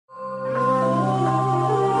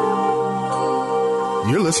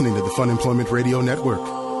You're listening to the Fun Employment Radio Network. The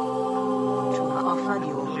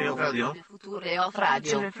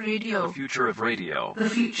future of radio. The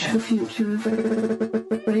future of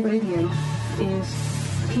radio is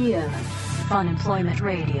here.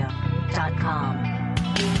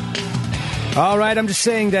 FunemploymentRadio.com. All right, I'm just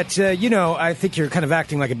saying that, I think you're kind of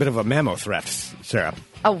acting like a bit of a mammo theft, Sarah.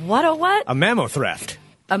 A what? A mammo theft.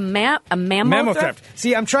 A mammo theft.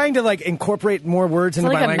 See, I'm trying to incorporate more words into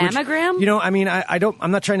my language. Like a mammogram?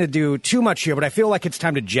 I'm not trying to do too much here, but I feel like it's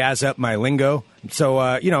time to jazz up my lingo.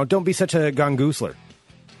 So, don't be such a Gongoozler.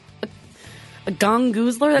 A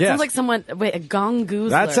Gongoozler? That Yes. sounds like someone. Wait, a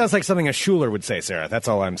Gongoozler. That sounds like something a Schuler would say, Sarah. That's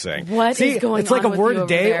all I'm saying. What is going it's like on a word with you a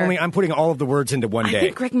day, over there? only I'm putting all of the words into one I day.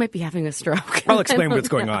 think Greg might be having a stroke. I'll explain what's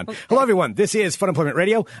going on. Okay. Hello, everyone. This is Fun Employment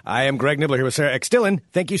Radio. I am Greg Nibbler here with Sarah X. Dillon.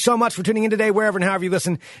 Thank you so much for tuning in today, wherever and however you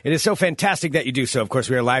listen. It is so fantastic that you do so. Of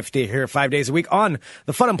course, we are live here 5 days a week on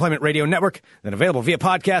the Fun Employment Radio Network, then available via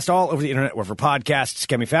podcast all over the internet, wherever podcasts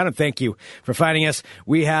can be found. And thank you for finding us.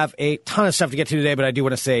 We have a ton of stuff to get to today, but I do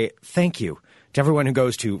want to say thank you to everyone who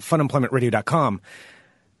goes to funemploymentradio.com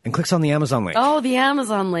and clicks on the Amazon link. Oh, the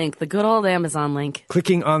Amazon link. The good old Amazon link.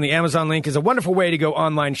 Clicking on the Amazon link is a wonderful way to go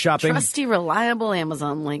online shopping. Trusty, reliable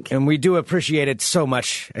Amazon link. And we do appreciate it so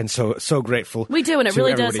much and so grateful. We do, and it to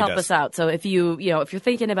really does everybody help us out. So if if you're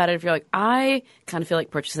thinking about it, if you're like, I kind of feel like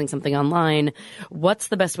purchasing something online, what's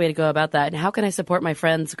the best way to go about that? And how can I support my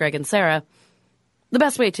friends, Greg and Sarah? The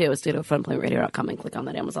best way, too, is to go to funemploymentradio.com and click on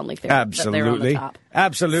that Amazon link there. Absolutely. They're on the top.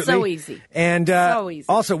 Absolutely. So easy. And so easy.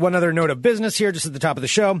 Also, one other note of business here, just at the top of the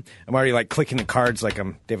show. I'm already clicking the cards like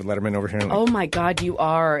I'm David Letterman over here. Oh, my God, you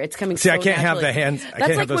are. It's coming See, so I can't have naturally. the hands. I That's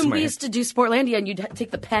can't have like those when in my we hands. used to do Sportlandia and you'd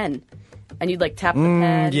take the pen and you'd tap the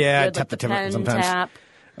pen. Yeah, You'd, tap the pen sometimes. tap.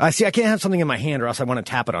 I see. I can't have something in my hand, or else I want to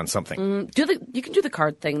tap it on something. You can do the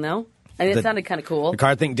card thing, though. And it sounded kind of cool. The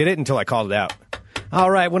card thing did it until I called it out. All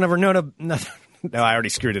right, whatever. No, I already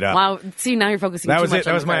screwed it up. Wow. See, now you're focusing That too was much it. That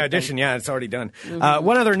on was the my card audition. thing. Yeah, it's already done.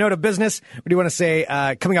 One other note of business. We do want to say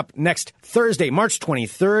coming up next Thursday, March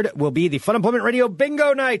 23rd, will be the Fun Employment Radio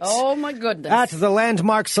Bingo Night. Oh, my goodness. At the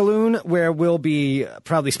Landmark Saloon, where we'll be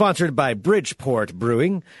proudly sponsored by Bridgeport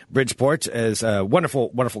Brewing. Bridgeport is a wonderful,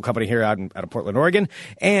 wonderful company here out of Portland, Oregon.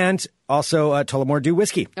 And also Tullamore Dew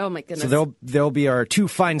Whiskey. Oh, my goodness. So they'll be our two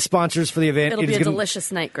fine sponsors for the event. It'll be a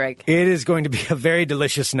delicious night, Greg. It is going to be a very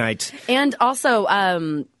delicious night. And also,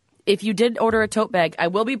 if you did order a tote bag, I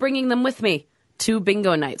will be bringing them with me to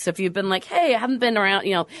bingo night. So if you've been like, hey, I haven't been around,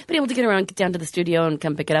 been able to get down to the studio and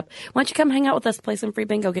come pick it up, why don't you come hang out with us, play some free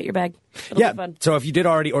bingo, get your bag. It'll be fun. So if you did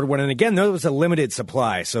already order one, and again, there was a limited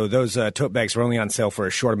supply, so those tote bags were only on sale for a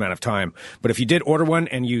short amount of time. But if you did order one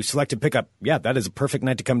and you selected pickup, that is a perfect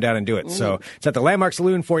night to come down and do it. So it's at the Landmark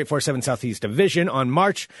Saloon, 4847 Southeast Division on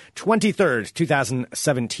March 23rd,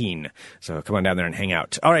 2017. So come on down there and hang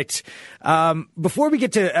out. All right. Before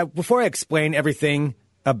I explain everything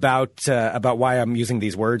about why I'm using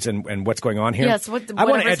these words and what's going on here. Yes, I want to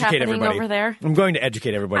whatever's educate happening everybody over there. I'm going to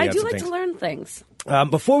educate everybody. I on do some like things. to learn things.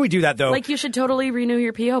 Before we do that, though, Like you should totally renew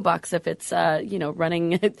your P.O. box if it's,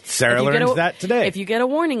 running. Sarah learned that today. If you get a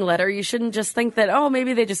warning letter, you shouldn't just think that,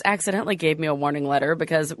 maybe they just accidentally gave me a warning letter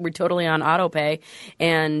because we're totally on auto pay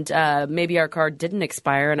and maybe our card didn't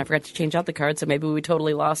expire and I forgot to change out the card, so maybe we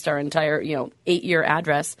totally lost our entire, 8-year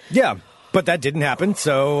address. Yeah. But that didn't happen,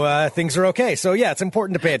 so things are okay. So, it's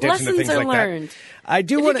important to pay attention to Lessons things are like learned. that. I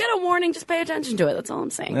do If want you get a warning, just pay attention to it. That's all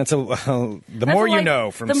I'm saying. the more you know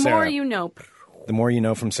from Sarah. The more you know. The more you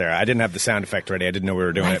know from Sarah. I didn't have the sound effect ready. I didn't know we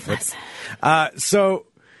were doing Life it. But, so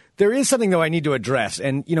there is something, though, I need to address.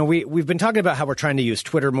 And, we've been talking about how we're trying to use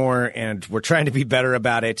Twitter more, and we're trying to be better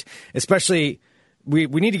about it, especially... We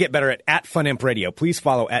need to get better at FunEmp Radio. Please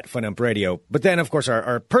follow at FunEmp Radio. But then, of course,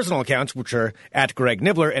 our personal accounts, which are at Greg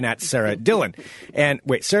Nibbler and at Sarah Dillon. And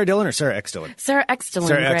wait, Sarah Dillon or Sarah X Dillon? Sarah X Dillon,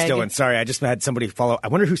 Sarah Greg. X Dillon. Sorry, I just had somebody follow. I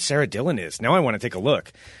wonder who Sarah Dillon is. Now I want to take a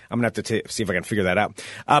look. I'm going to have to see if I can figure that out.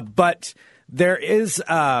 But there is...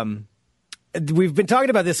 We've been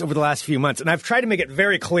talking about this over the last few months, and I've tried to make it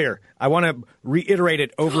very clear. I want to reiterate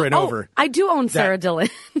it over and over. I do own Sarah Dillon.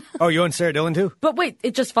 Oh, you own Sarah Dillon, too? But wait,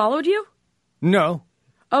 it just followed you? No.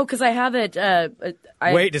 Oh, because I have it.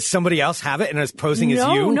 Wait, does somebody else have it and is posing as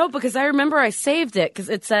you? No, because I remember I saved it because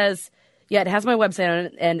it says, it has my website on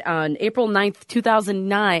it. And on April 9th,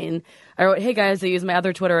 2009, I wrote, hey guys, I use my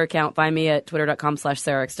other Twitter account. Find me at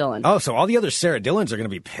twitter.com/SarahXDillon. Oh, so all the other Sarah Dillons are going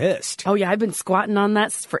to be pissed. Oh, yeah, I've been squatting on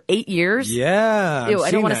that for 8 years. Yeah. Ew,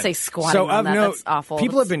 I don't want to say squatting on that. That's awful.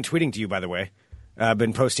 People have been tweeting to you, by the way.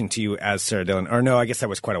 Been posting to you as Sarah Dillon. Or no, I guess that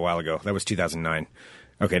was quite a while ago. That was 2009.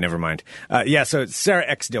 Okay, never mind. So it's Sarah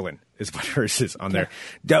X Dillon is what hers is on there.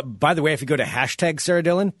 By the way, if you go to hashtag Sarah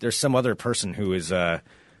Dillon, there's some other person who is a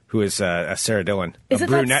Sarah Dillon. Is a it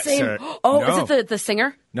brunette that same? Sarah. Oh, No. Is it the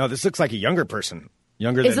singer? No, this looks like a younger person.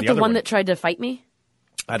 Younger Is than it the the other one that tried to fight me?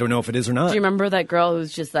 I don't know if it is or not. Do you remember that girl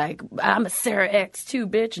who's just like, I'm a Sarah X2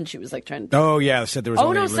 bitch, and she was like trying to... Oh, yeah, said there was Oh,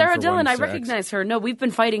 only no, room Sarah for Dillon, one I Sarah X. recognize her. No, we've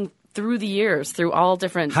been fighting through the years, through all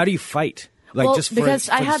different... How do you fight? Like well, just for, because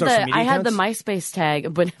for I had social media I had the accounts? MySpace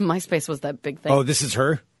tag, but MySpace was that big thing. Oh, this is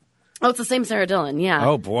her? Oh, it's the same Sarah Dillon, yeah.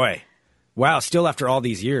 Oh, boy. Wow, still after all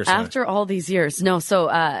these years. Huh? After all these years. No,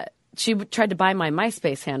 so she tried to buy my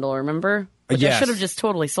MySpace handle, remember? Which I Yes. should have just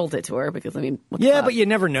totally sold it to her because, I mean, what the Yeah, fuck? but you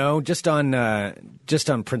never know. Just on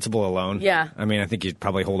principle alone. Yeah. I mean, I think you'd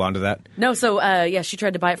probably hold on to that. No, so, yeah, she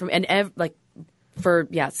tried to buy it from, and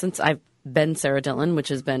since I've been Sarah Dillon, which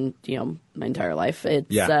has been, my entire life,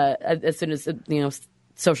 it's, Yeah. As soon as,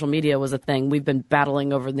 social media was a thing, we've been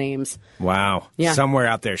battling over names. Wow. Yeah. Somewhere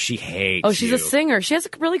out there, she hates Oh, she's you. a singer. She has a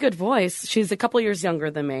really good voice. She's a couple years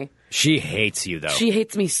younger than me. She hates you, though. She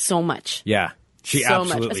hates me so much. Yeah. She so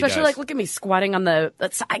absolutely much. Especially, does. look at me squatting on the...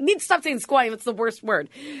 I need to stop saying squatting. That's the worst word.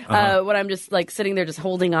 When I'm just, sitting there just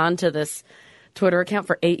holding on to this Twitter account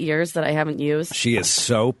for 8 years that I haven't used. She is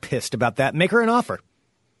so pissed about that. Make her an offer.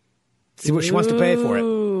 See what she wants to pay for it.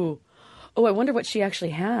 Ooh. Oh, I wonder what she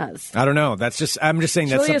actually has. I don't know. I'm just saying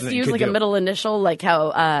She that's really something has that to you use could like do. a middle initial, like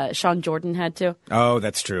how Sean Jordan had to. Oh,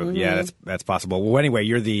 that's true. Mm-hmm. Yeah, that's possible. Well, anyway,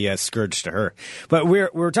 you're the scourge to her. But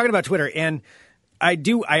we're talking about Twitter, and I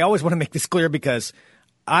always want to make this clear because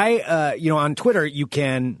on Twitter,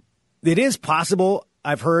 it is possible,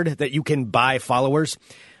 I've heard, that you can buy followers.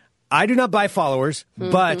 I do not buy followers,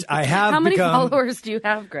 but I have How many become... followers do you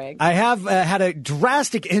have, Greg? I have had a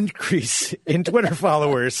drastic increase in Twitter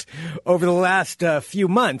followers over the last few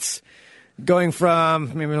months, going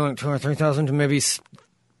from maybe like 2,000 or 3,000 to maybe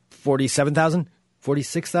 47,000,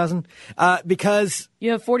 46,000, because...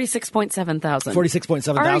 You have 46.7 thousand. 46.7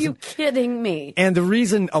 thousand. Are you kidding me? And the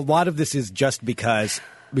reason a lot of this is just because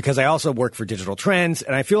I also work for Digital Trends,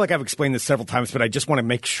 and I feel like I've explained this several times, but I just want to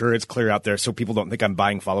make sure it's clear out there so people don't think I'm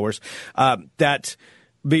buying followers.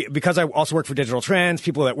 Because I also work for Digital Trends,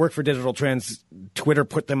 people that work for Digital Trends, Twitter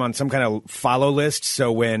put them on some kind of follow list.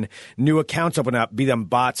 So when new accounts open up, be them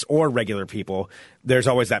bots or regular people, there's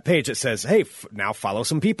always that page that says, hey, now follow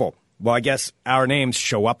some people. Well, I guess our names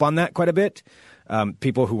show up on that quite a bit,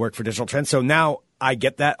 people who work for Digital Trends. So now I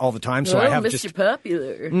get that all the time. So I have Mr. just...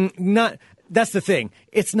 Popular. That's the thing.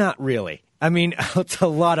 It's not really. I mean, it's a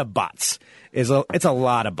lot of bots. It's a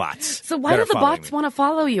lot of bots. So why that do are the following bots me. want to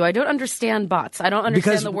follow you? I don't understand bots. I don't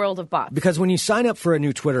understand the world of bots. Because when you sign up for a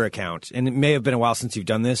new Twitter account, and it may have been a while since you've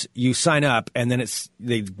done this, you sign up and then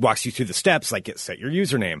they walks you through the steps, like set your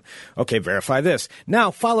username. Okay, verify this.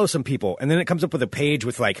 Now follow some people. And then it comes up with a page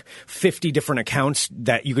with like 50 different accounts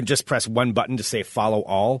that you can just press one button to say follow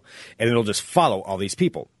all, and it'll just follow all these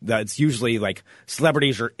people. That's usually like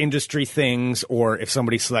celebrities or industry things, or if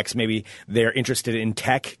somebody selects maybe they're interested in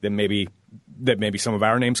tech, then maybe some of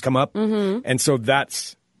our names come up. Mm-hmm. And so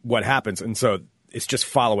that's what happens. And so it's just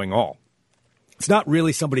following all. It's not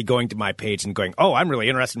really somebody going to my page and going, oh, I'm really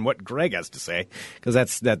interested in what Greg has to say.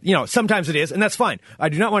 Because sometimes it is, and that's fine. I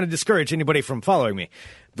do not want to discourage anybody from following me.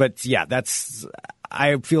 But yeah,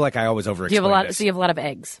 I feel like I always over-explain this. So you have a lot of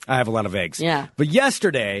eggs. I have a lot of eggs. Yeah. But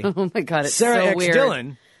yesterday, Oh my God, it's Sarah so X. weird.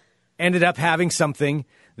 Dillon ended up having something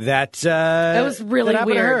that was really that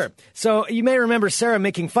happened to weird. her. So you may remember Sarah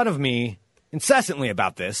making fun of me incessantly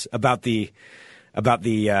about this, about the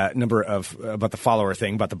follower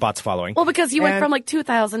thing, about the bots following. Well, because you went from like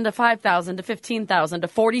 2,000 to 5,000 to 15,000 to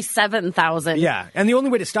 47,000. Yeah, and the only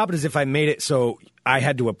way to stop it is if I made it so I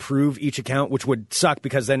had to approve each account, which would suck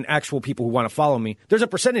because then actual people who want to follow me, there's a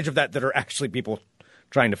percentage of that are actually people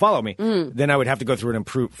trying to follow me. Then I would have to go through and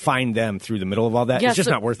find them through the middle of all that. Yeah, it's just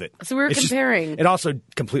so- not worth it. so we were It's just- comparing. it also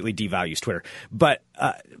completely devalues Twitter. But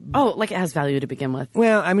Like it has value to begin with.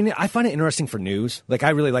 well, I mean, I find it interesting for news. Like I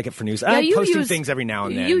really like it for news. I'm posting things every now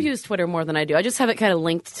and then. You use Twitter more than I do. I just have it kind of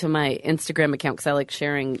linked to my Instagram account because I like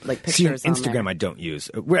sharing like See, pictures on Instagram there. I don't use.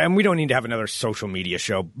 And we don't need to have another social media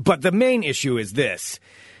show. But the main issue is this.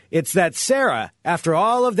 It's that Sarah, after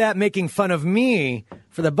all of that making fun of me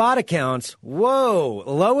for the bot accounts, whoa,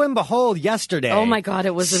 lo and behold, yesterday. Oh my God,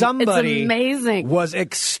 somebody it's amazing. was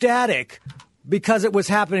ecstatic because it was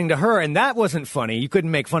happening to her. And that wasn't funny. You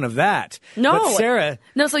couldn't make fun of that. No, But Sarah.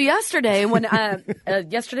 No, so yesterday, when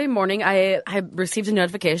yesterday morning, I received a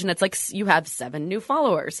notification. It's like you have 7 new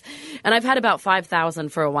followers, and I've had about 5,000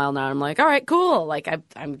 for a while now. I'm like, all right, cool. Like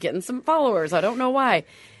I'm getting some followers. I don't know why.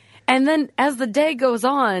 And then as the day goes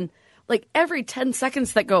on, like every 10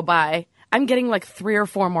 seconds that go by, I'm getting like 3 or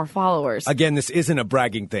 4 more followers. Again, this isn't a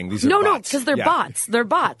bragging thing. These are No, bots. because they're bots. They're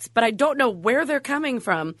bots. But I don't know where they're coming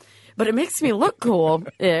from. But it makes me look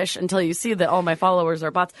cool-ish until you see that all my followers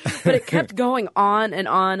are bots. But it kept going on and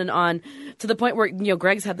on and on to the point where,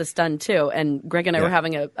 Greg's had this done too. And Greg and I were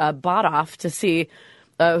having a bot off to see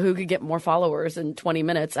who could get more followers in 20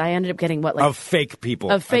 minutes. I ended up getting of fake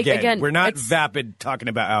people. Of fake, again we're not vapid talking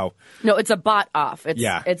about how. No, it's a bot off.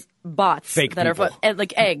 It's bots fake that people. are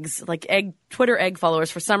like eggs, Twitter egg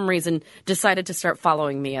followers for some reason decided to start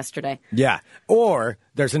following me yesterday. Yeah. Or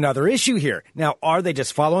there's another issue here. Now, are they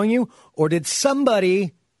just following you, or did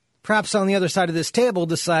somebody, perhaps on the other side of this table,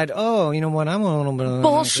 decide, oh, you know what, I'm a little bit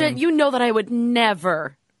bullshit. You know that I would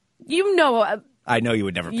never. I know you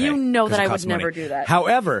would never pay. You know that I would money. never do that.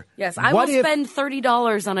 However, yes, I will spend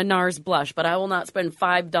 $30 on a NARS blush, but I will not spend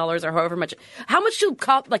 $5 or however much. How much do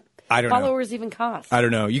followers even cost? I don't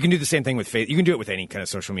know. You can do the same thing with Facebook. You can do it with any kind of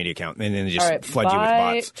social media account, and then just flood you with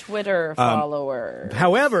bots. Twitter followers.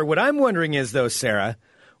 However, what I'm wondering is, though, Sarah,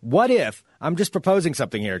 what if I'm just proposing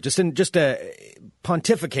something here, just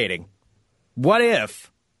pontificating? What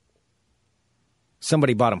if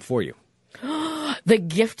somebody bought them for you? They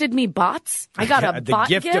gifted me bots? I got a bot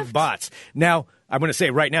gift? The gift of bots. Now, I'm going to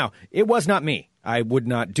say right now, it was not me. I would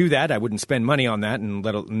not do that. I wouldn't spend money on that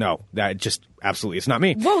that just absolutely, it's not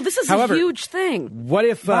me. Whoa, this is a huge thing. What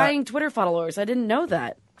if buying Twitter followers? I didn't know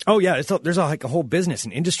that. Oh yeah, there's a whole business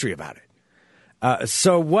and industry about it.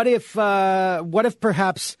 So what if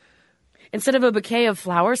perhaps instead of a bouquet of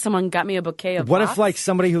flowers, someone got me a bouquet of what bots? if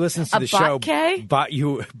somebody who listens to the show bought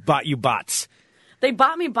you bots? They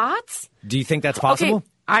bought me bots? Do you think that's possible? Okay,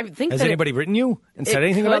 I think Has anybody written you and said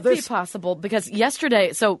anything about this? It could be possible because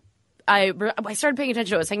yesterday, so I started paying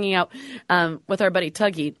attention. I was hanging out with our buddy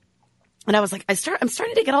Tuggy, and I was like, I'm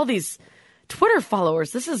starting to get all these Twitter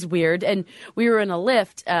followers. This is weird. And we were in a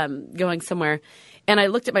lift going somewhere, and I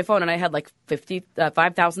looked at my phone, and I had like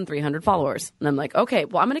 5,300 followers. And I'm like, okay,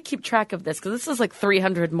 well, I'm going to keep track of this because this is like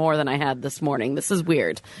 300 more than I had this morning. This is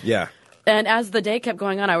weird. Yeah. And as the day kept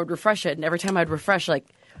going on, I would refresh it. And every time I'd refresh,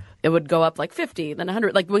 it would go up like 50, then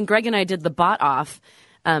 100. Like when Greg and I did the bot off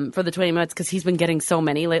for the 20 minutes, because he's been getting so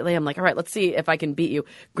many lately, I'm like, all right, let's see if I can beat you.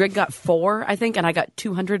 Greg got 4, I think, and I got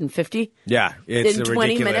 250. Yeah, it's in 20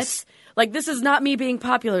 ridiculous. minutes. Like, this is not me being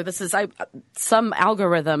popular. This is some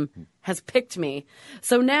algorithm has picked me.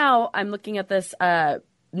 So now I'm looking at this.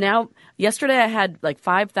 Yesterday I had like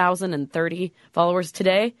 5,030 followers.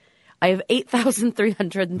 Today I have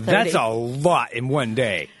 8,330. That's a lot in one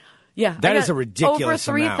day. Yeah. That is a ridiculous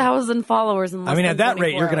over 3,000 followers in less than at that 24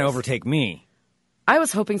 rate, you're going to hours. overtake me. I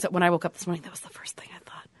was hoping so. When I woke up this morning, that was the first thing I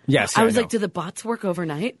thought. Yes, I was like, do the bots work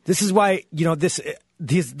overnight? This is why,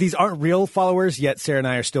 these aren't real followers, yet Sarah and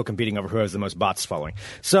I are still competing over who has the most bots following.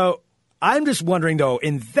 So I'm just wondering, though,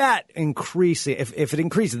 in that increase, if it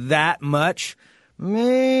increased that much,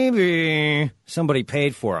 maybe somebody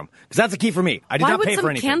paid for them. Because that's the key for me. I did not pay for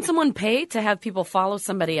anything. Can someone pay to have people follow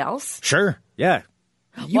somebody else? Sure, yeah.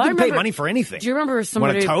 You can pay money for anything. Do you remember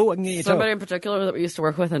somebody, Want a toe? I can get you a toe. Somebody in particular that we used to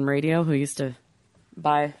work with in radio who used to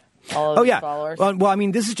buy all of his followers? Well, I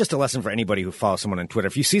mean, this is just a lesson for anybody who follows someone on Twitter.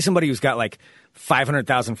 If you see somebody who's got like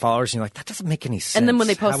 500,000 followers and you're like, that doesn't make any sense. And then when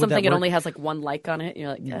they post something, it only has like 1 like on it. You're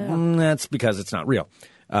like, yeah. That's because it's not real.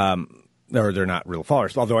 Or they're not real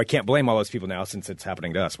followers. Although I can't blame all those people now since it's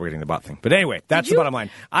happening to us. We're getting the bot thing. But anyway, that's the bottom line.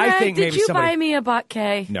 I think maybe did you somebody... buy me a bot,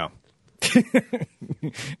 K? No.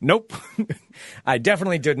 Nope. I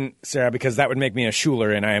definitely didn't, Sarah, because that would make me a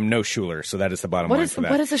schuler, and I am no schuler. So that is the bottom line for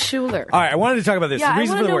that. What is a schuler? All right, I wanted to talk about this. Yeah, the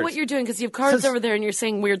reason I want to know words. what you're doing because you have cards over there and you're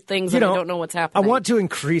saying weird things and I don't know what's happening. I want to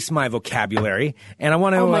increase my vocabulary, and I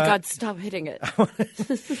want to... Oh, my God, stop hitting it.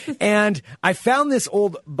 And I found this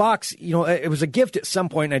old box. It was a gift at some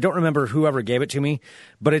point, and I don't remember whoever gave it to me,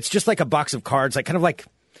 but it's just like a box of cards, like kind of like...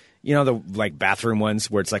 the like bathroom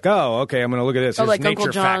ones where it's like, oh, okay, I'm going to look at this. Oh, Here's like Uncle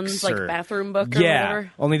nature John's facts, like bathroom book or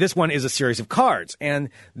whatever? Only this one is a series of cards. And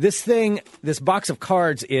this box of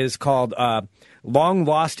cards is called Long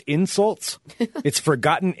Lost Insults. It's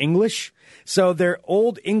Forgotten English. So they're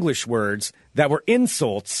old English words that were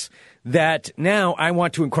insults that now I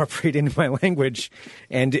want to incorporate into my language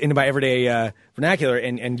and into my everyday vernacular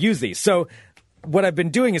and use these. So what I've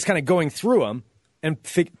been doing is kind of going through them and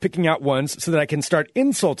picking out ones so that I can start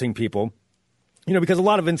insulting people. Because a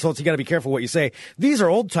lot of insults, you got to be careful what you say. These are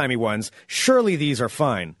old-timey ones. Surely these are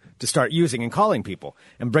fine to start using and calling people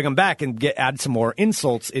and bring them back and add some more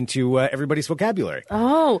insults into everybody's vocabulary.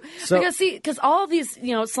 Oh, because all these,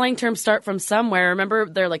 slang terms start from somewhere. Remember,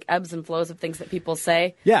 they're like ebbs and flows of things that people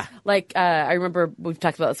say. Yeah. Like, I remember we've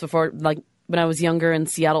talked about this before, like when I was younger in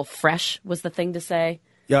Seattle, fresh was the thing to say.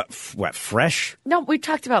 Yeah, what, fresh? No, we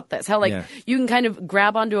talked about this. How you can kind of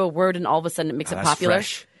grab onto a word and all of a sudden it makes it That's popular.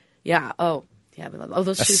 fresh. Yeah. Oh, yeah.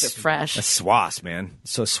 Those shoes are fresh. That's swass, man.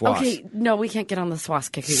 So swass. Okay, no, we can't get on the swass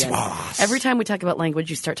kick again. Swass. Every time we talk about language,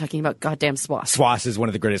 you start talking about goddamn swass. Swass is one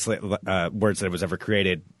of the greatest words that was ever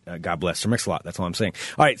created. God bless Sir Mix-a-Lot. That's all I'm saying.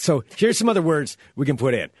 All right, so here's some other words we can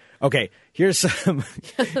put in. Okay, here's some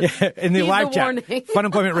in the live chat.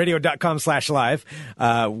 Funemploymentradio.com/live,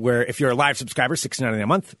 where if you're a live subscriber, $6.99 a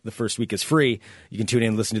month, the first week is free. You can tune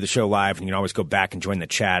in, listen to the show live, and you can always go back and join the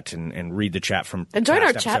chat and read the chat from and join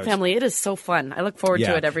our past chat episodes. family. It is so fun. I look forward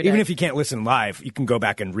to it every day. Even if you can't listen live, you can go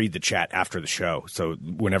back and read the chat after the show. So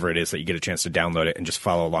whenever it is that you get a chance to download it and just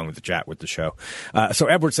follow along with the chat with the show. So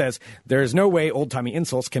Edward says, there is no way old-timey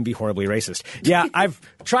insults can be horribly racist. Yeah, I've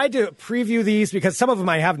tried to preview these because some of them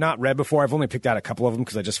I have not read before. I've only picked out a couple of them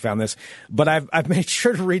because I just found this. But I've made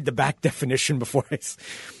sure to read the back definition before I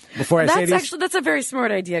say these. That's a very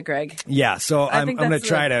smart idea, Greg. Yeah, so I'm going to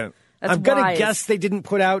try to... I'm going to guess they didn't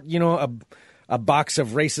put out, a box of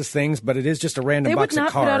racist things, but it is just a random box of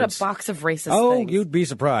cards. They would not put out a box of racist things. Oh, you'd be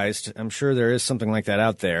surprised. I'm sure there is something like that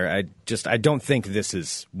out there. I don't think this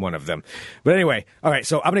is one of them. But anyway, all right,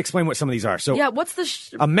 so I'm going to explain what some of these are. So yeah, what's the...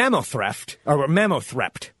 a mammothrept, or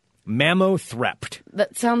mammothrept. Mammothrept.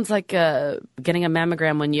 That sounds like getting a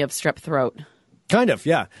mammogram when you have strep throat. Kind of,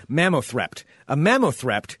 yeah. Mammothrept. A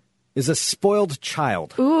mammothrept is a spoiled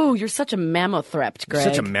child. Ooh, you're such a mammothrept, Greg.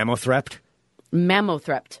 Such a mammothrept?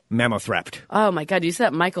 Mammothrept. Mammothrept. Oh my God! You see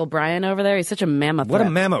that Michael Bryan over there? He's such a mammothrept. What a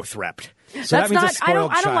mammothrept. So That's that means not. a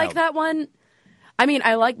spoiled I don't child. like that one. I mean,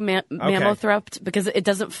 I like mammothrept because it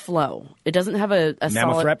doesn't flow. It doesn't have a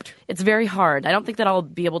solid. Mammothrept? It's very hard. I don't think that I'll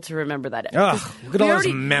be able to remember that. Ugh, look at all those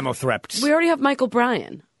mammothreps. We already have Michael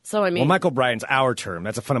Bryan. So I mean, well, Michael Bryan's our term.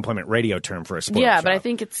 That's a Fun Employment Radio term for a spoiled child. but I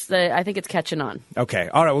think it's catching on. Okay.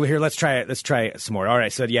 All right. Well, here, let's try it. Let's try it some more. All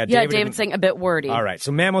right. So yeah, David's saying a bit wordy. All right.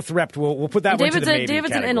 So mammothrept. We'll put that one to the maybe David's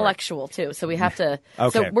category. an intellectual too, so we have to.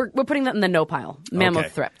 Okay. So we're putting that in the no pile.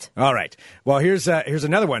 Mammothrept. Okay. All right. Well, here's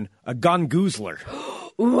another one. A gongoozler.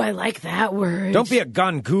 Ooh, I like that word. Don't be a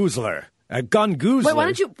gongoozler. A gongoozler. Wait, why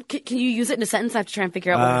don't you? Can you use it in a sentence? I have to try and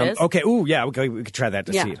figure out what it is. Okay. Ooh, yeah. We could try that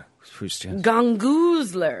to see.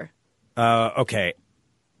 Gongoozler. Okay.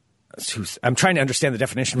 I'm trying to understand the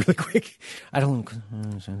definition really quick. I don't.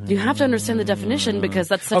 You have to understand the definition because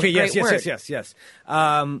that's such a great word. Yes.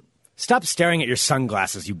 Stop staring at your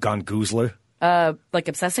sunglasses, you gongoozler. Like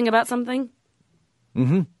obsessing about something?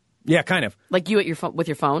 Mm-hmm. Yeah, kind of. Like you at your with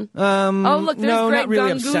your phone? Oh, look, there's no, Greg not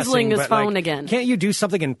really gongoozling his phone like, again. Can't you do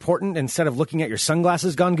something important instead of looking at your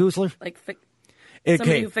sunglasses, gongoozler? Like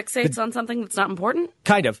somebody who fixates on something that's not important?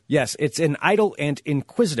 Kind of, yes. It's an idle and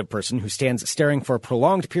inquisitive person who stands staring for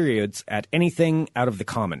prolonged periods at anything out of the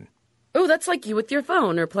common. Oh, that's like you with your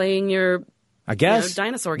phone or playing your... I guess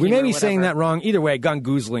dinosaur game. We may be saying that wrong. Either way,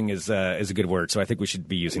 gongoozling is a good word, so I think we should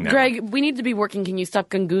be using that. Greg, we need to be working. Can you stop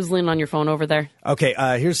gongoozling on your phone over there? Okay,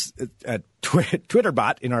 here's a Twitter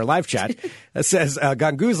bot in our live chat that says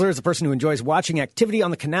gongoozler is a person who enjoys watching activity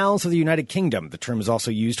on the canals of the United Kingdom. The term is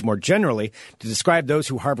also used more generally to describe those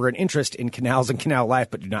who harbor an interest in canals and canal life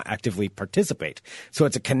but do not actively participate. So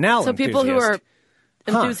it's a canal enthusiast. So people who are...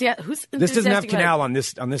 Who's this doesn't have canal on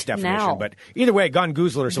this definition, but either way,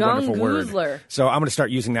 gongoozler is a wonderful word. So I'm going to start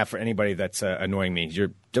using that for anybody that's annoying me.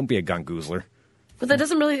 Don't be a gongoozler. But that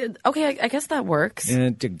doesn't really... Okay, I guess that works.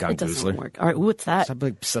 It doesn't work. All right, what's that? Stop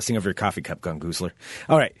obsessing over your coffee cup, gongoozler.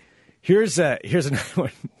 All right, here's another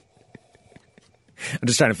one. I'm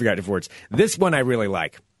just trying to figure out different words. This one I really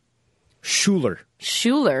like. Schuler.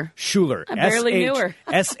 Schuler? Schuler. I barely knew her.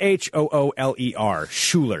 Shooler.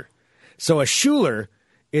 Schuler. So a Schuler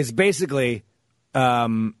is basically a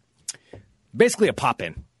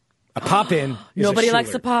pop-in. A pop-in is Nobody a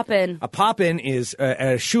likes a pop-in. A pop-in is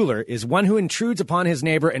a Schuler is one who intrudes upon his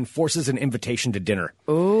neighbor and forces an invitation to dinner.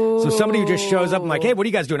 Ooh. So somebody who just shows up and like, hey, what are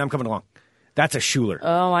you guys doing? I'm coming along. That's a Schuler.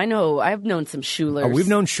 Oh, I know. I've known some Schulers. Oh, we've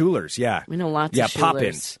known Schulers, yeah. We know lots of Schulers. Yeah,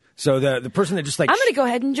 pop-ins. So the person that just like... I'm going to go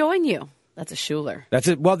ahead and join you. That's a Schuler. That's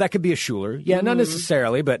it. Well, that could be a Schuler. Yeah, not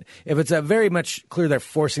necessarily, but if it's very much clear they're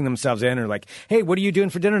forcing themselves in or like, hey, what are you doing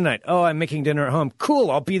for dinner tonight? Oh, I'm making dinner at home. Cool,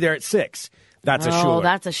 I'll be there at 6. That's a Schuler. Oh,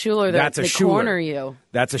 that's a Schuler. That's a Schuler. Corner you.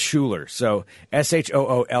 That's a Schuler. So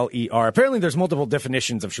Shooler. Apparently there's multiple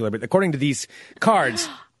definitions of Schuler, but according to these cards...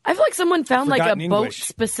 I feel like someone found like a English.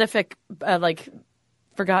 boat-specific,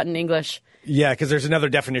 forgotten English. Yeah, because there's another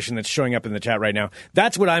definition that's showing up in the chat right now.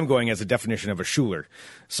 That's what I'm going as a definition of a Schuler.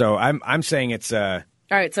 So I'm saying it's all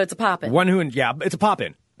right, so it's a pop-in. It's a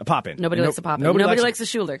pop-in. A pop-in. Nobody likes a pop-in. Nobody likes a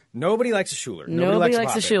Schuler. Nobody likes a Schuler. Nobody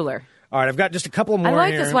likes a Schuler. All right, I've got just a couple more I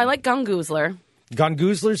like here. this one. I like Gongoozler.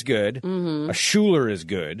 Gongoozler's good. A Schuler is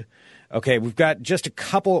good. Okay, we've got just a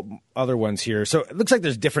couple other ones here. So it looks like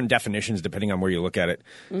there's different definitions depending on where you look at it.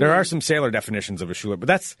 There are some sailor definitions of a Schuler, but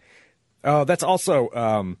that's also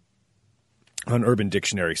on Urban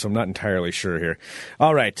Dictionary, so I'm not entirely sure here.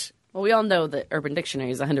 All right. Well, we all know that Urban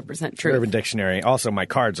Dictionary is 100% true. Urban Dictionary. Also, my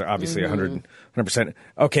cards are obviously 100%.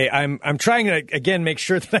 Okay, I'm trying to, again, make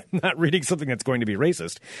sure that I'm not reading something that's going to be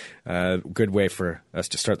racist. Good way for us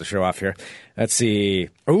to start the show off here. Let's see.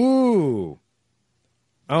 Ooh.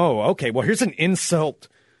 Oh, okay. Well, here's an insult.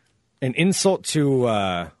 An insult to,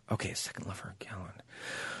 okay, second lover, gallant.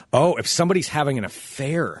 Oh, if somebody's having an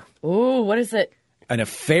affair. Ooh, what is it? An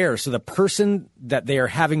affair. So the person that they are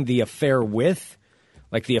having the affair with,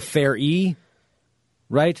 like the affairee,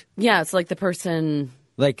 right? Yeah, it's like the person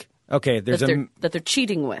like okay, there's that they're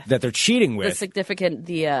cheating with. That they're cheating with. The significant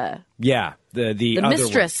the other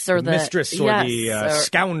mistress one. or the mistress or the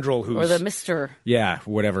scoundrel who's or the mister. Yeah,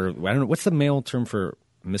 whatever. I don't know what's the male term for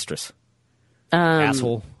mistress.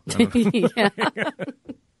 Asshole. I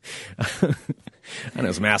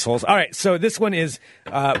know some assholes. All right, so this one is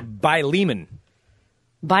by Lehman.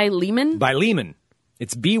 By Lehman? By Lehman.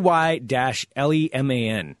 It's BY-LEMAN.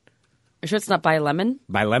 You sure it's not by lemon?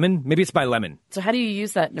 By lemon? Maybe it's by lemon. So how do you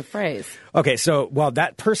use that in a phrase? Okay, so, well,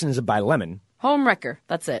 that person is a by lemon. Homewrecker.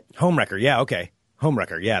 That's it. Homewrecker. Yeah, okay.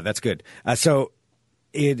 Homewrecker. Yeah, that's good.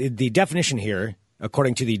 The definition here,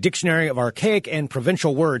 according to the Dictionary of Archaic and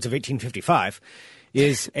Provincial Words of 1855,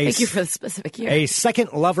 is Thank you for the specific year. A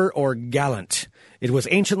second lover or gallant. It was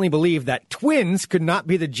anciently believed that twins could not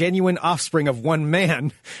be the genuine offspring of one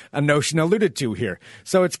man, a notion alluded to here.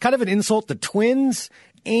 So it's kind of an insult to twins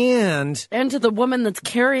and to the woman that's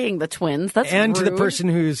carrying the twins. That's and rude. to the person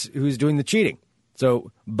who's doing the cheating.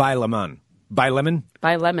 So by lemon. By lemon?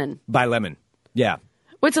 By lemon. By lemon. Yeah.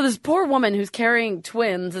 Wait, so this poor woman who's carrying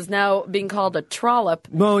twins is now being called a trollop.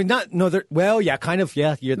 Yeah, kind of,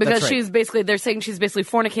 yeah. Because that's right. they're saying she's basically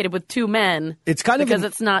fornicated with two men. It's kind because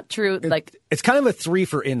it's not true. It's kind of a 3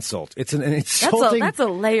 for insult. It's an insulting. That's a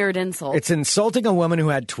layered insult. It's insulting a woman who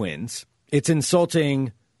had twins. It's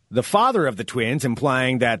insulting the father of the twins,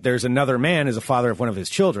 implying that there's another man as a father of one of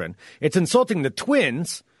his children. It's insulting the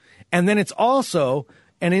twins, and then it's also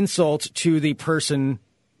an insult to the person.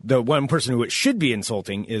 The one person who it should be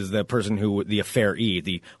insulting is the person the affairee,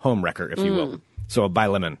 the homewrecker, if you will. So by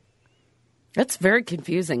lemon. That's very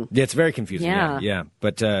confusing. Yeah, it's very confusing. Yeah.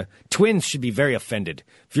 But twins should be very offended.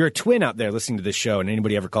 If you're a twin out there listening to this show and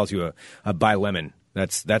anybody ever calls you a by lemon,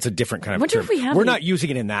 that's a different kind of term. We're not using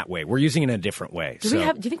it in that way. We're using it in a different way. Do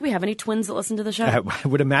you think we have any twins that listen to the show? I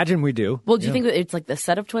would imagine we do. Well, do you think that it's like the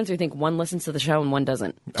set of twins, or do you think one listens to the show and one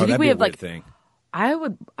doesn't? Do you think we have a weird thing. I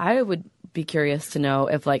would be curious to know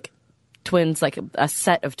if like twins, like a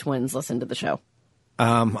set of twins, listen to the show.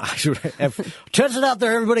 I should have test it out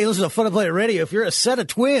there. Everybody listen to Fun to Play Radio. If you're a set of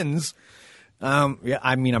twins, yeah,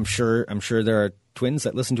 I mean, I'm sure there are twins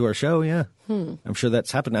that listen to our show. Yeah, I'm sure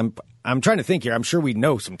that's happened. I'm trying to think here. I'm sure we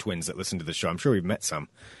know some twins that listen to the show. I'm sure we've met some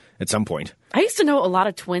at some point. I used to know a lot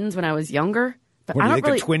of twins when I was younger. But what, do you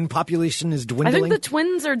think the twin population is dwindling? I think the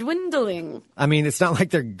twins are dwindling. I mean, it's not like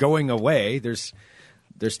they're going away. There's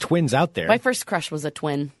twins out there. My first crush was a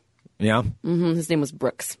twin. Yeah? Mm-hmm. His name was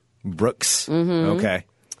Brooks. Brooks? Mm-hmm. Okay. And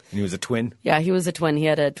he was a twin? Yeah, he was a twin. He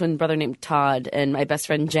had a twin brother named Todd, and my best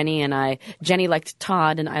friend Jenny Jenny liked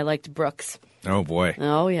Todd, and I liked Brooks. Oh, boy.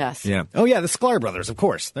 Oh, yes. Yeah. Oh, yeah, the Sklar brothers, of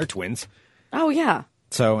course. They're twins. Oh, yeah.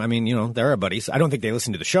 So, I mean, they're our buddies. I don't think they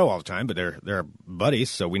listen to the show all the time, but they're our buddies,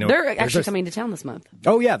 so we know. They're actually coming to town this month.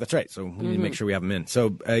 Oh, yeah, that's right. So we need to make sure we have them in. So,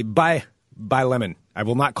 by lemon. I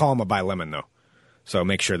will not call him a by lemon, though. So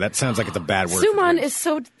make sure. That sounds like it's a bad word. Suman is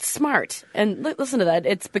so smart. And listen to that.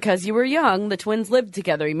 It's because you were young. The twins lived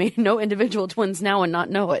together. You may know individual twins now and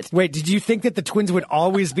not know it. Wait, did you think that the twins would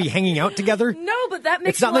always be hanging out together? No, but that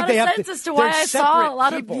makes a lot of sense as to why I saw a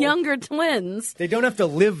lot of younger twins. They don't have to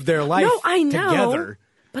live their life together.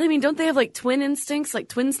 But I mean, don't they have like twin instincts, like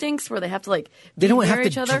twin stinks, where they have to like they don't have to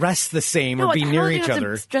each other? Dress the same or be near each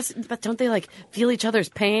other? But don't they like feel each other's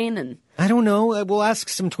pain? And I don't know. We'll ask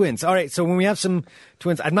some twins. All right. So when we have some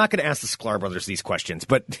twins, I'm not going to ask the Sklar brothers these questions,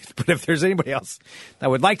 but if there's anybody else that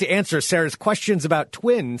would like to answer Sarah's questions about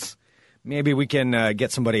twins, maybe we can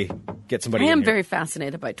get somebody. I am very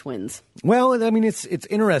fascinated by twins. Well, I mean, it's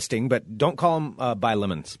interesting, but don't call them by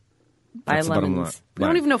lemons. By lemons. We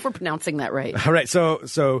don't even know if we're pronouncing that right. All right,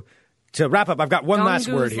 so to wrap up, I've got one last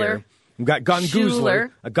word here. We've got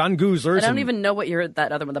Gongoozler. A Gongoozler. I don't even know what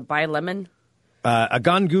that other one, the by lemon. A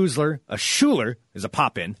Gongoozler. A Schuler is a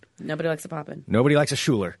pop-in. Nobody likes a pop-in. Nobody likes a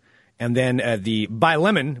Schuler. And then the by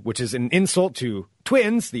lemon, which is an insult to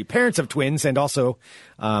twins, the parents of twins, and also...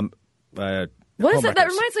 the What is it? That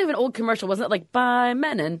homemakers. reminds me of an old commercial. Wasn't it like by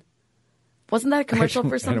Menon? Wasn't that a commercial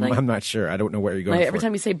for something? I'm not sure. I don't know where you're going. Like, every for.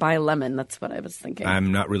 time you say buy lemon, that's what I was thinking.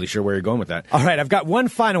 I'm not really sure where you're going with that. All right, I've got one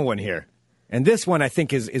final one here. And this one I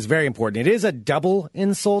think is very important. It is a double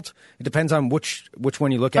insult. It depends on which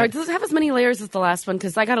one you look All at. right, does it have as many layers as the last one?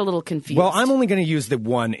 Because I got a little confused. Well, I'm only going to use the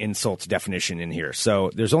one insult definition in here.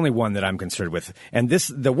 So there's only one that I'm concerned with. And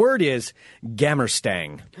the word is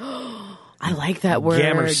gammerstang. I like that word.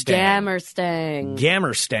 Gammerstang.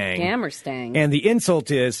 Gammerstang. Gammerstang. And the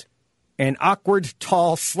insult is an awkward,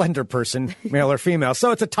 tall, slender person, male or female.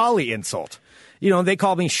 So it's a tally insult. You know, they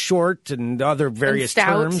call me short and other various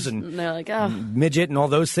terms, and they're like, oh, midget and all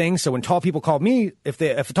those things. So when tall people call me, if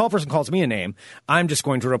a tall person calls me a name, I'm just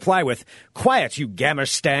going to reply with, "Quiet, you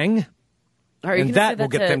gammerstang." And that will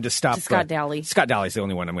get them to stop. Scott Daly. Scott Daly's the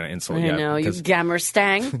only one I'm going to insult. I know, you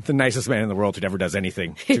gammerstang. The nicest man in the world who never does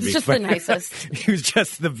anything. He's just the nicest. He was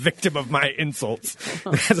just the victim of my insults.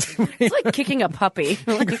 It's like kicking a puppy.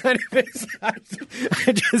 I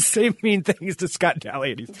just say mean things to Scott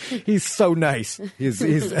Daly, and he's so nice. He's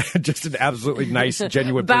just an absolutely nice,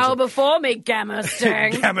 genuine Bow person. before me,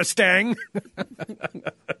 gammerstang. Gammerstang.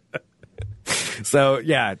 So,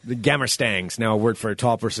 yeah, the gammerstang's now a word for a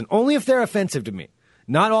tall person, only if they're offensive to me.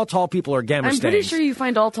 Not all tall people are gammerstangs. I'm pretty sure you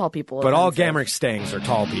find all tall people But all offensive. gammerstangs are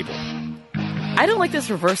tall people. I don't like this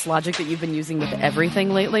reverse logic that you've been using with everything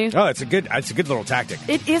lately. Oh, it's a good little tactic.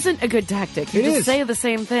 It isn't a good tactic. You It just is. say the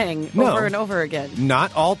same thing over and over again.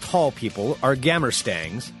 Not all tall people are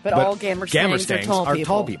gammerstangs. But all gammerstangs are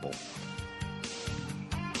tall people.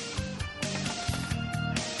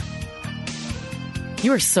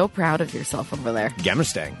 You are so proud of yourself over there.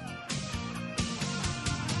 Gammerstang.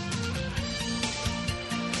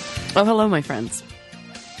 Oh, hello, my friends.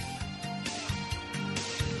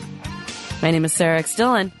 My name is Sarah X.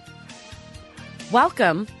 Dillon.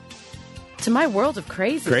 Welcome to my world of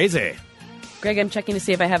crazy. Crazy. Greg, I'm checking to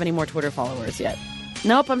see if I have any more Twitter followers yet.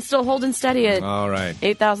 Nope, I'm still holding steady at All right.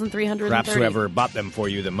 8,330. Perhaps whoever bought them for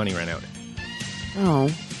you, the money ran out. Oh.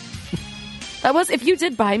 If you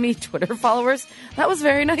did buy me Twitter followers, that was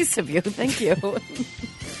very nice of you. Thank you.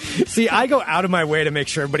 See, I go out of my way to make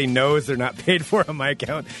sure everybody knows they're not paid for on my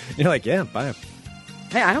account. You're like, yeah, buy them.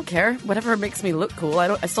 Hey, I don't care. Whatever makes me look cool.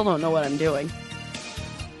 I still don't know what I'm doing.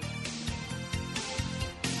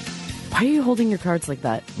 Why are you holding your cards like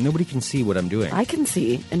that? Nobody can see what I'm doing. I can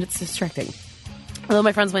see, and it's distracting. Hello,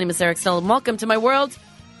 my friends. My name is Sarah X. Dillon. Welcome to my world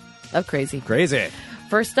of crazy. Crazy.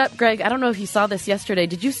 First up, Greg, I don't know if you saw this yesterday.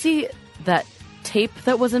 Did you see that tape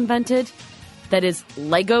that was invented that is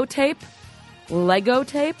Lego tape? Lego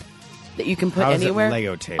tape that you can put How is it anywhere.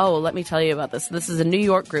 Lego tape? Oh, let me tell you about this. This is a New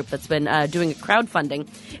York group that's been doing a crowdfunding,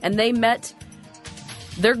 and they met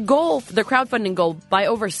their crowdfunding goal by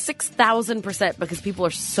over 6,000% because people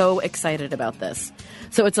are so excited about this.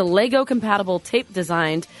 So it's a Lego compatible tape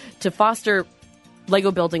designed to foster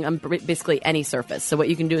Lego building on basically any surface. So what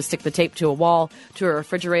you can do is stick the tape to a wall, to a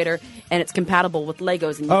refrigerator, and it's compatible with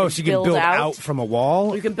Legos. And So you can build out from a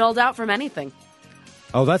wall? You can build out from anything.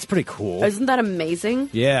 Oh, that's pretty cool. Isn't that amazing?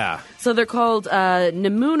 Yeah. So they're called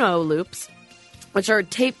Nemuno loops, which are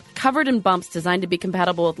tape covered in bumps designed to be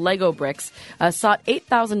compatible with Lego bricks. Sought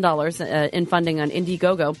 $8,000 in funding on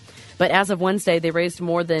Indiegogo, but as of Wednesday, they raised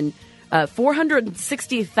more than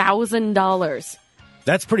 $460,000.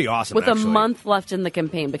 That's pretty awesome, With actually. a month left in the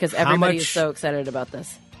campaign because everybody is so excited about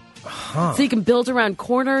this. So you can build around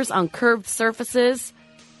corners on curved surfaces.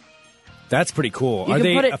 That's pretty cool. You Are can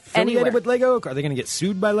they put it affiliated anywhere. with Lego? Are they going to get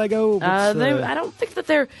sued by Lego? I don't think that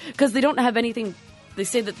they're... Because they don't have anything... They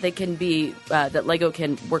say that they can be... that Lego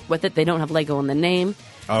can work with it. They don't have Lego in the name.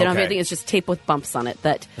 They don't have Okay. anything. It's just tape with bumps on it.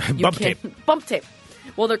 That you Bump can't- tape. Bump tape.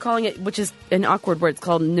 Well, they're calling it... Which is an awkward word. It's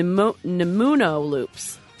called Nemuno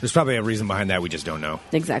loops. There's probably a reason behind that we just don't know.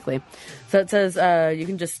 Exactly. So it says you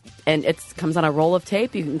can just, and it comes on a roll of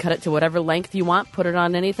tape. You can cut it to whatever length you want, put it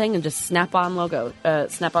on anything, and just snap on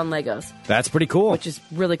Legos. That's pretty cool. Which is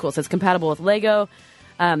really cool. So it's compatible with Lego,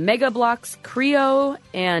 Mega Bloks, Creo,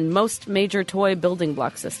 and most major toy building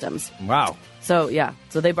block systems. Wow. So yeah,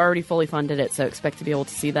 so they've already fully funded it. So expect to be able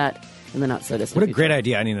to see that in the not so distant What a future. great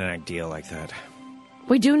idea. I need an idea like that.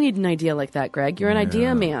 We do need an idea like that, Greg. You're an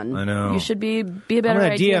idea man. I know. You should be a I'm better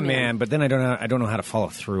an idea man. man, but then I don't know how to follow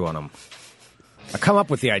through on them. I come up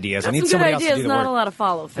with the ideas. I That's need some good somebody else to ideas, do the not work. a lot of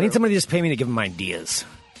follow through. I need somebody to just pay me to give them ideas.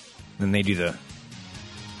 Then they do the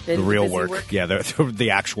real work. Yeah, the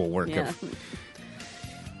actual work. Yeah.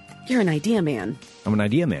 You're an idea man. I'm an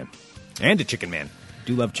idea man. And a chicken man.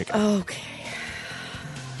 Do love chicken. Okay.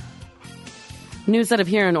 News out of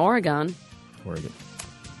here in Oregon. Oregon.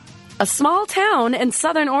 A small town in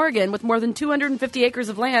southern Oregon with more than 250 acres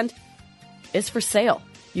of land is for sale.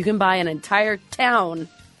 You can buy an entire town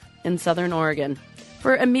in Southern Oregon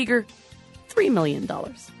for a meager $3 million.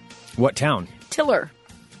 What town? Tiller.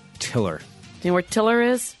 Tiller. Do you know where Tiller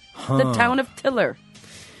is? The town of Tiller.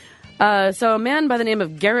 So a man by the name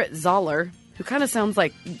of Garrett Zoller, who kind of sounds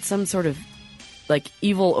like some sort of like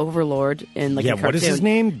evil overlord in like a cartoon. What is his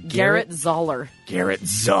name? Garrett Zoller. Garrett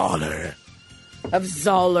Zoller. Of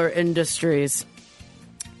Zoller Industries.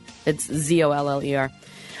 It's Zoller.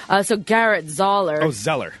 So Garrett Zoller. Oh,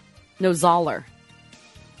 Zeller. No, Zoller.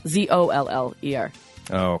 Zoller.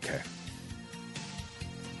 Oh, okay.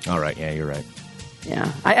 All right. Yeah, you're right.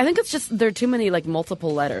 Yeah. I think it's just there are too many like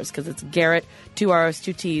multiple letters because it's Garrett, 2 R's,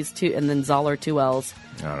 2 T's, and then Zoller, 2 L's.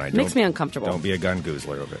 All right. It makes me uncomfortable. Don't be a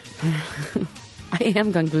gongoozler over it. I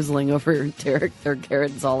am gongoozling over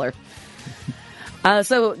Garrett Zoller.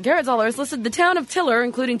 So Garrett Zoller has listed the town of Tiller,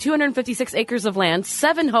 including 256 acres of land,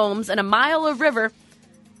 7 homes, and a mile of river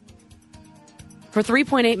for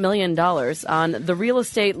 $3.8 million on the real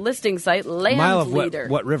estate listing site Land Mile of Leader.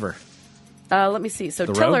 what river? Let me see. So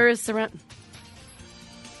The Tiller road?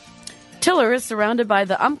 Tiller is surrounded by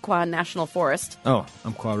the Umpqua National Forest. Oh,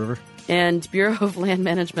 Umpqua River. And Bureau of Land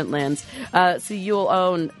Management lands. So you'll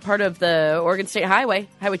own part of the Oregon State Highway,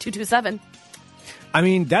 Highway 227. I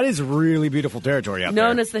mean, that is really beautiful territory out there.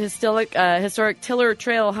 Known as the historic Tiller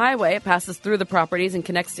Trail Highway, it passes through the properties and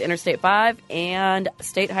connects to Interstate 5 and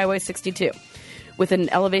State Highway 62. With an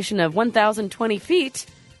elevation of 1,020 feet,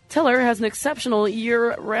 Tiller has an exceptional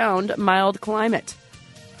year-round mild climate.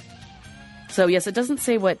 So, yes, it doesn't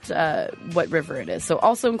say what river it is. So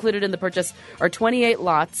also included in the purchase are 28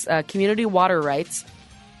 lots, community water rights,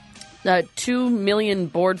 2 million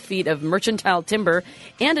board feet of mercantile timber,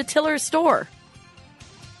 and a Tiller store.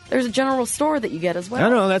 There's a general store that you get as well. I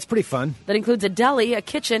don't know. That's pretty fun. That includes a deli, a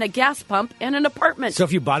kitchen, a gas pump, and an apartment. So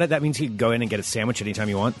if you bought it, that means you could go in and get a sandwich anytime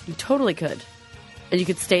you want? You totally could. And you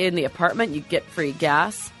could stay in the apartment. You get free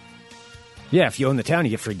gas. Yeah, if you own the town,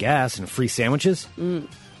 you get free gas and free sandwiches.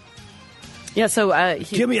 Yeah, so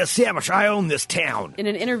give me a sandwich. I own this town. In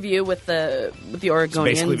an interview with the Oregonian, So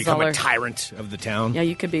basically become Zoller, a tyrant of the town. Yeah,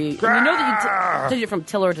 you could be. And you know that you did it from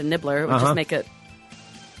Tiller to Nibbler, which just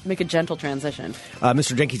make a gentle transition.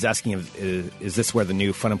 Mr. Jenkins asking, is this where the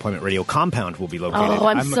new Fun Employment Radio compound will be located? Oh,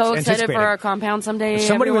 I'm so excited for our compound someday. If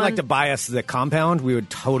somebody everyone. would like to buy us the compound, we would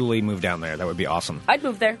totally move down there. That would be awesome. I'd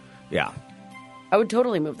move there. Yeah. I would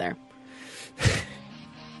totally move there.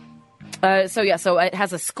 So it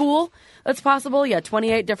has a school that's possible. Yeah,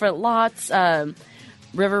 28 different lots,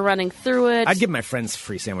 river running through it. I'd give my friends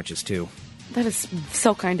free sandwiches, too. That is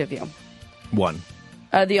so kind of you. One.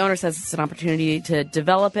 The owner says it's an opportunity to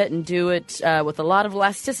develop it and do it with a lot of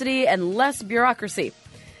elasticity and less bureaucracy.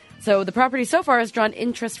 So the property so far has drawn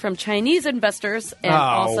interest from Chinese investors and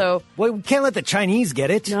also... Well, we can't let the Chinese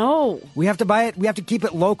get it. No. We have to buy it. We have to keep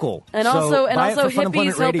it local. And so also buy it for Fun hippies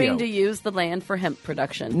Employment Radio. hoping to use the land for hemp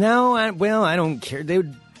production. No, I don't care. They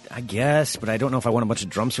would, I guess, but I don't know if I want a bunch of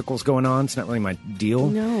drum circles going on. It's not really my deal.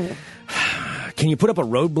 No. Can you put up a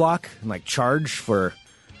roadblock and charge for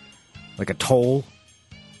a toll?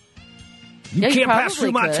 You can't pass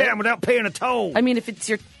through my town without paying a toll. I mean, if it's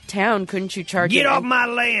your town, couldn't you charge Get off my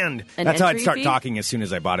land. That's how I'd start fee? talking as soon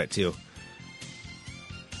as I bought it, too.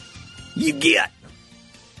 You get.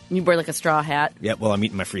 You wear a straw hat. Yeah, well, I'm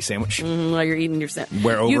eating my free sandwich. While you're eating your sandwich.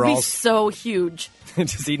 Wear overalls. You'd be so huge.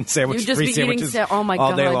 Just eating sandwiches, You'd just free be sandwiches eating oh my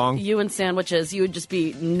all God, day long. You and sandwiches. You would just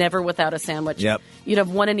be never without a sandwich. Yep. You'd have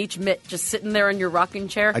one in each mitt just sitting there in your rocking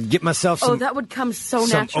chair. I'd get myself some... Oh, that would come so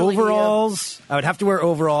some naturally. overalls. I would have to wear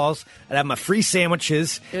overalls. I'd have my free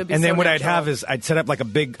sandwiches. It would be And then so what natural. I'd have is I'd set up a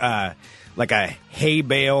big, a hay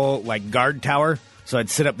bale, guard tower. So I'd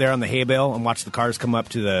sit up there on the hay bale and watch the cars come up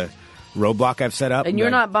to the roadblock I've set up. And you're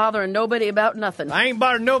not bothering nobody about nothing. I ain't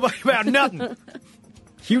bothering nobody about nothing.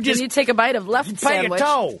 You just you take a bite of left pay sandwich. a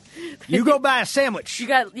toll. You go buy a sandwich. You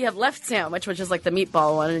have left sandwich, which is like the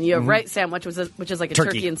meatball one, and you have right sandwich, which is like a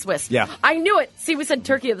turkey and Swiss. Yeah. I knew it. See, we said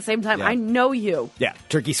turkey at the same time. Yeah. I know you. Yeah,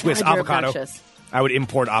 turkey, Swiss, God, you're avocado. obnoxious. I would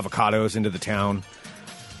import avocados into the town.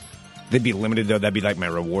 They'd be limited, though. That'd be like my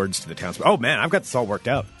rewards to the town. Oh, man, I've got this all worked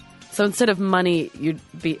out. So instead of money, you'd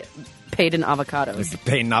be paid in avocados. I'd be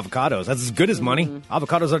paying in avocados. That's as good as money.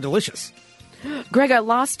 Avocados are delicious. Greg, I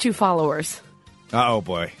lost 2 followers. Oh,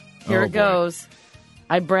 boy. Here Oh, it boy. goes.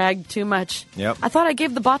 I bragged too much. Yep. I thought I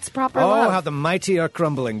gave the bots proper Oh, love. how the mighty are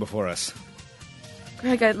crumbling before us.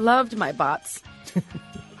 Greg, I loved my bots.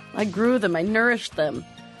 I grew them. I nourished them.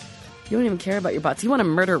 You don't even care about your bots. You want to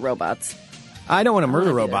murder robots. I don't want to wanna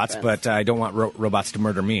murder be their robots, friend. but I don't want robots to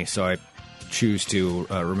murder me, so I choose to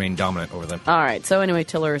remain dominant over them. All right. So anyway,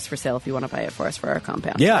 Tiller is for sale if you want to buy it for us for our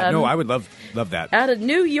compound. Yeah, no, I would love that. Out of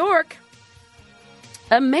New York,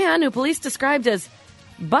 A man who police described as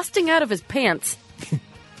busting out of his pants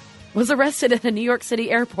was arrested at a New York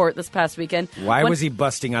City airport this past weekend. Why was he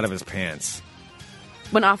busting out of his pants?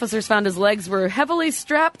 When officers found his legs were heavily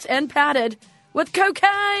strapped and padded with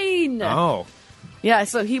cocaine. Oh. Yeah,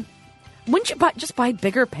 so wouldn't you just buy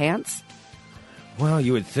bigger pants? Well,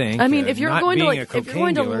 you would think. I mean, if you're going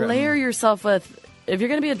to dealer, layer yourself with, if you're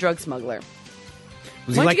going to be a drug smuggler,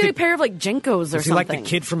 why don't like you get a pair of like Jenkos or is something? he like the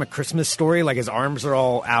kid from A Christmas Story? Like his arms are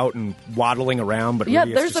all out and waddling around, but yeah,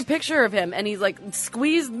 really there's a picture of him, and he's like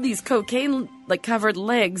squeezed these cocaine like covered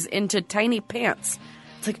legs into tiny pants.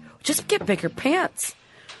 It's like, just get bigger pants.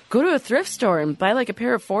 Go to a thrift store and buy like a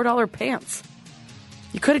pair of $4 pants.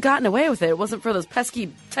 You could have gotten away with it. It wasn't for those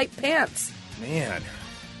pesky tight pants. Man.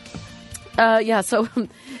 Yeah, so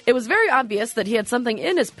it was very obvious that he had something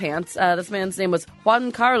in his pants. This man's name was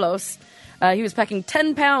Juan Carlos. He was packing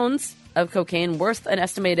 10 pounds of cocaine worth an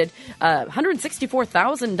estimated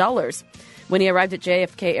 $164,000 when he arrived at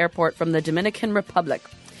JFK Airport from the Dominican Republic.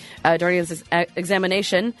 During his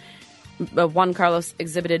examination, Juan Carlos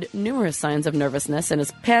exhibited numerous signs of nervousness, and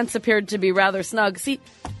his pants appeared to be rather snug. See,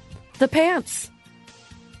 the pants.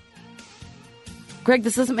 Greg,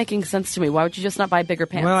 this isn't making sense to me. Why would you just not buy bigger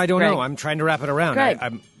pants? Well, I don't Greg? know. I'm trying to wrap it around. Greg.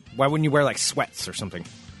 Why wouldn't you wear like sweats or something?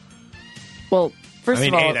 Well, first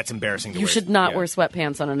of all, A, that's embarrassing to you wear. should not wear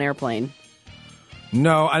sweatpants on an airplane.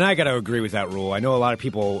 No, and I got to agree with that rule. I know a lot of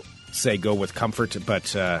people say go with comfort,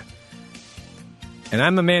 but and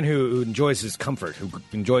I'm a man who enjoys his comfort, who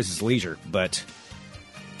enjoys his leisure, but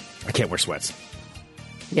I can't wear sweats.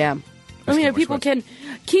 Yeah. I mean, people can.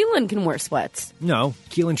 Keelan can wear sweats. No,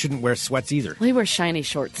 Keelan shouldn't wear sweats either. Well, he wears shiny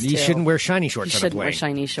shorts, too. He shouldn't wear shiny shorts He on a shouldn't plane. wear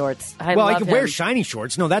shiny shorts. Well, he love can him. wear shiny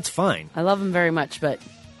shorts. No, that's fine. I love him very much, but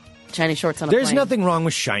shiny shorts on a There's plane. nothing wrong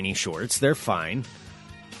with shiny shorts. They're fine.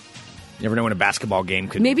 You never know when a basketball game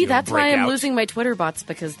could Maybe that's break why I'm out. losing my Twitter bots,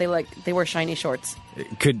 because they wear shiny shorts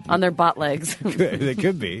It could on their bot legs. They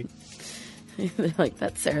could be. They're like,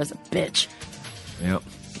 that Sarah's a bitch. Yep.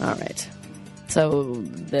 All right. So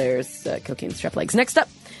there's cocaine strap legs. Next up,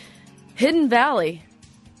 Hidden Valley.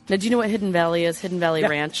 Now, do you know what Hidden Valley is? Hidden Valley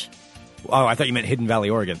Ranch. Oh, I thought you meant Hidden Valley,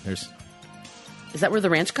 Oregon. Is that where the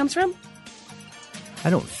ranch comes from? I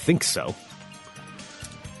don't think so.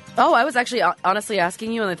 Oh, I was actually honestly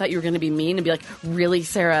asking you, and I thought you were going to be mean and be like, really,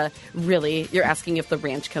 Sarah? Really? You're asking if the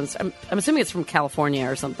ranch comes... I'm assuming it's from California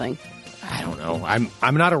or something. I don't know.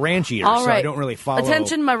 I'm not a ranch eater, All so right. I don't really follow.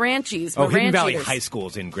 Attention, my ranchies. My Hidden ranch Valley eaters. High School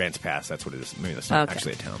is in Grants Pass. That's what it is. Maybe that's not Okay.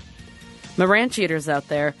 actually a town. My ranch eaters out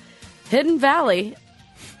there. Hidden Valley.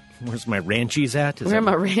 Where's my ranchies at? Where are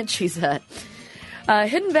my ranchies at?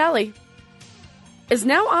 Hidden Valley is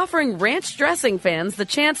now offering ranch dressing fans the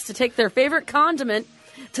chance to take their favorite condiment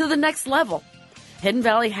to the next level. Hidden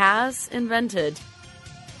Valley has invented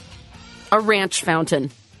a ranch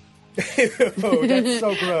fountain. Oh, that's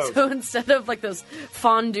so gross. So instead of like those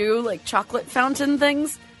fondue, like chocolate fountain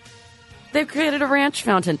things, they've created a ranch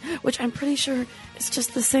fountain, which I'm pretty sure is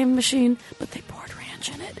just the same machine, but they poured ranch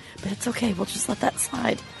in it. But it's okay. We'll just let that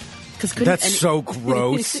slide. That's so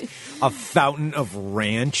gross. A fountain of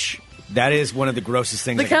ranch. That is one of the grossest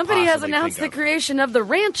things The I could company has possibly announced the think of. creation of the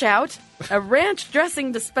Ranch Out, a ranch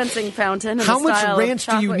dressing dispensing fountain. In How the much style of ranch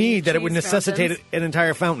do you chocolate need and that it would cheese necessitate fountains. an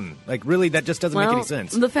entire fountain? Like, really, that just doesn't make any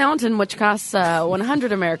sense. The fountain, which costs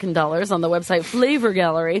 $100 American on the website Flavor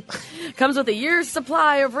Gallery, comes with a year's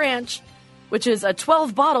supply of ranch, which is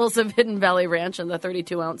 12 bottles of Hidden Valley Ranch in the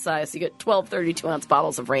 32-ounce size. So you get 12 32-ounce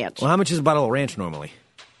bottles of ranch. Well, how much is a bottle of ranch normally?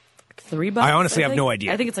 $3? I honestly have think? no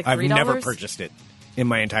idea. I think it's like $3. I've never purchased it in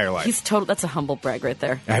my entire life. That's a humble brag right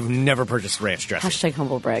there. I've never purchased ranch dressing. Hashtag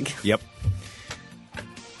humble brag. Yep.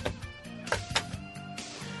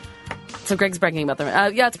 So Greg's bragging about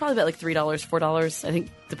them. Yeah, it's probably about like $3, $4, I think,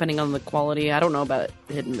 depending on the quality. I don't know about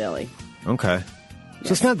Hidden Valley. Okay.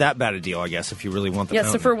 So it's not that bad a deal, I guess, if you really want the Yeah,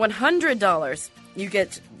 so fountain. for $100, you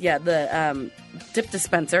get, the dip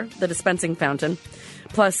dispenser, the dispensing fountain,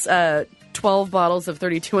 plus 12 bottles of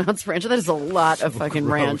 32-ounce ranch. That is a lot of fucking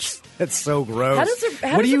Gross. ranch. That's so gross.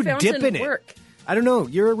 How what does do you the fountain dip in it? work? I don't know.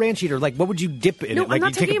 You're a ranch eater. Like, what would you dip in No, it? Like, I'm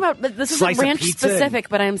not you take talking a about, but this slice isn't of ranch pizza and- specific,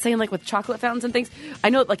 but I'm saying like with chocolate fountains and things, I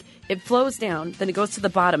know like it flows down, then it goes to the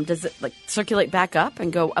bottom. Does it like circulate back up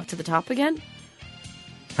and go up to the top again?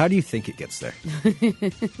 How do you think it gets there?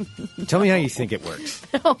 Tell me how you think it works.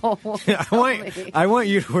 No, I want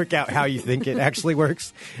you to work out how you think it actually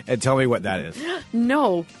works and tell me what that is.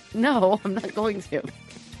 no, I'm not going to.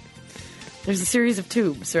 There's a series of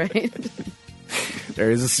tubes, right? There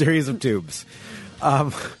is a series of tubes.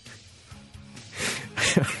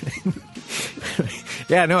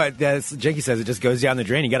 Yeah, no, as Jakey says, it just goes down the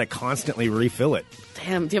drain. You got to constantly refill it.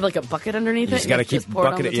 Damn, do you have like a bucket underneath You it? just got to keep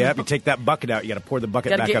bucket it. Yeah, You you take that bucket out. You got to pour the bucket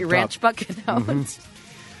got to back get up your top. ranch bucket out.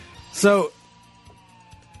 So,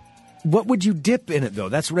 what would you dip in it, though?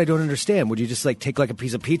 That's what I don't understand. Would you just like take like a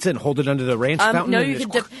piece of pizza and hold it under the ranch fountain? No, and you can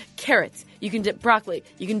dip carrots. You can dip broccoli.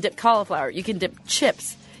 You can dip cauliflower. You can dip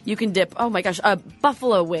chips. You can dip, oh my gosh,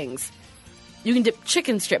 buffalo wings. You can dip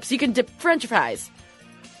chicken strips. You can dip French fries.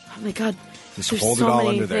 Oh my God. Just There's hold so it all many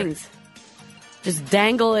under there. things. Just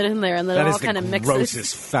dangle it in there, and then That it all is kind of the mixes.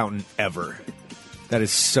 grossest fountain ever. That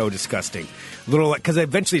is so disgusting. Little, because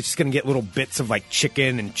eventually it's just going to get little bits of like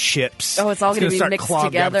chicken and chips. Oh, it's all going to be start mixed clogged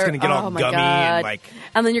together. Up. It's going to get all my gummy God. and like.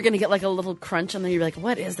 And then you're going to get like a little crunch, and then you're like,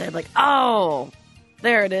 "What is that?" Like, oh,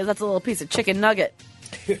 there it is. That's a little piece of chicken nugget.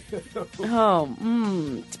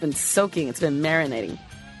 It's been soaking. It's been marinating.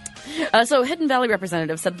 So Hidden Valley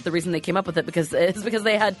representatives said that the reason they came up with it is because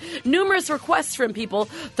they had numerous requests from people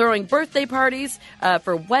throwing birthday parties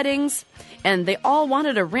for weddings, and they all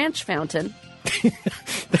wanted a ranch fountain.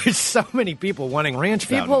 There's so many people wanting ranch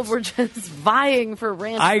fountains. People were just vying for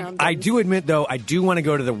ranch fountains. I do admit, though, I do want to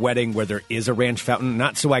go to the wedding where there is a ranch fountain,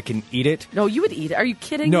 not so I can eat it. No, you would eat it. Are you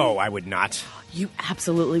kidding No, me? I would not. You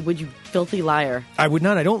absolutely would, you filthy liar. I would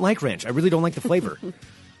not. I don't like ranch. I really don't like the flavor.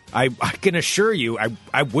 I can assure you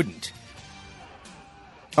I wouldn't.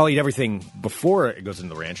 I'll eat everything before it goes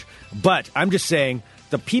into the ranch. But I'm just saying,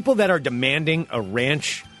 the people that are demanding a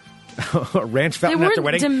ranch fountain at their weren't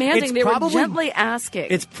wedding, demanding. They probably, were gently asking.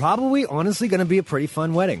 It's probably, honestly, going to be a pretty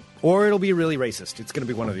fun wedding. Or it'll be really racist. It's going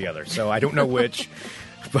to be one or the other. So I don't know which.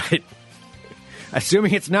 But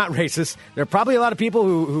assuming it's not racist, there are probably a lot of people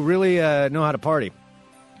who really know how to party.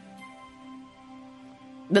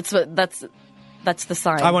 That's the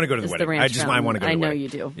sign. I want to go to the is wedding. ranch I fountain. want to go to the I know wedding. you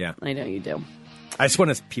do. Yeah. I know you do. I just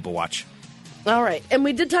want to people watch. All right. And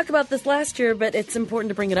we did talk about this last year, but it's important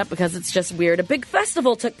to bring it up because it's just weird. A big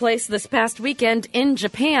festival took place this past weekend in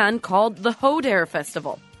Japan called the Hodor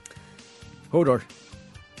Festival. Hodor.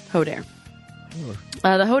 The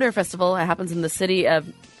Hodor Festival happens in the city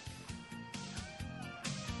of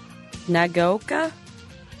Nagaoka?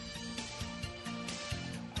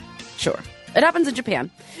 Sure. It happens in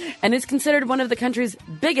Japan, and it's considered one of the country's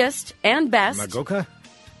biggest and best... Nagaoka?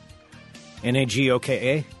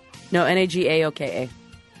 Nagoka? No, Nagaoka.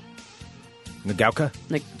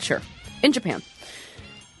 Nagaoka? Sure. In Japan.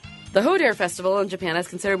 The Hodor Festival in Japan is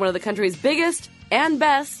considered one of the country's biggest and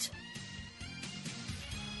best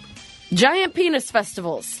giant penis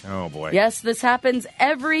festivals. Oh, boy. Yes, this happens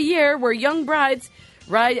every year where young brides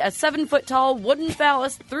ride a 7-foot-tall wooden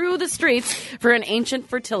phallus through the streets for an ancient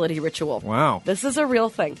fertility ritual. Wow. This is a real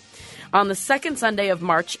thing. On the second Sunday of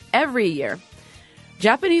March every year,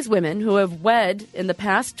 Japanese women who have wed in the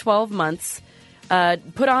past 12 months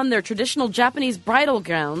put on their traditional Japanese bridal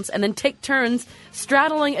gowns and then take turns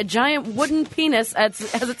straddling a giant wooden penis as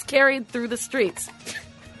it's carried through the streets.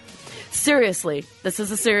 Seriously, this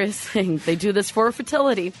is a serious thing. They do this for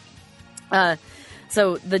fertility.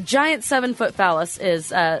 So the giant 7-foot phallus is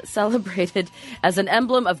celebrated as an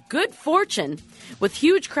emblem of good fortune, with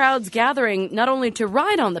huge crowds gathering not only to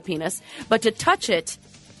ride on the penis, but to touch it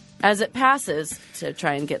as it passes to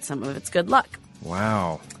try and get some of its good luck.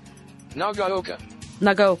 Wow. Nagaoka.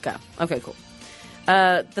 Okay, cool.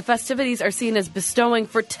 The festivities are seen as bestowing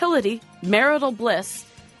fertility, marital bliss,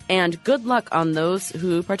 and good luck on those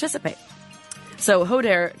who participate. So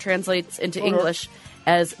Hodor translates into English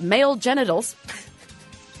as male genitals.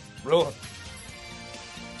 So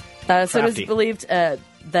it is believed that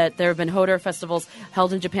there have been Hodor festivals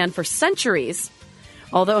held in Japan for centuries,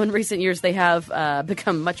 although in recent years they have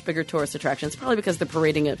become much bigger tourist attractions, probably because they're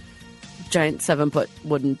parading a giant 7-foot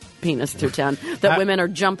wooden penis through town that women are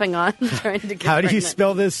jumping on trying to get How do you pregnant.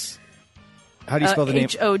 spell this? How do you spell the name?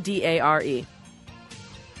 Hodare.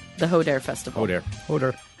 The Hodor Festival.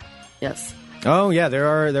 Hodor. Yes. Oh, yeah, there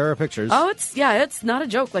are pictures. Oh, it's not a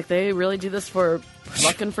joke. Like, they really do this for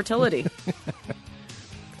luck and fertility.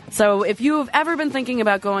 So if you've ever been thinking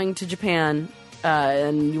about going to Japan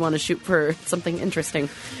and you want to shoot for something interesting,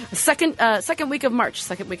 second weekend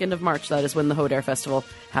of March, that is when the Hodor Festival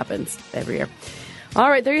happens every year. All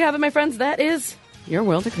right, there you have it, my friends. That is your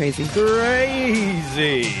world of crazy.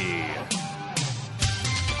 Crazy.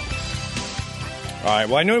 All right,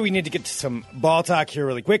 well, I know we need to get to some ball talk here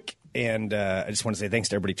really quick. And I just want to say thanks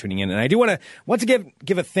to everybody tuning in. And I do want to once again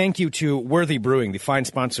give a thank you to Worthy Brewing, the fine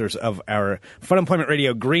sponsors of our Fun Employment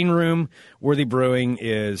Radio Green Room. Worthy Brewing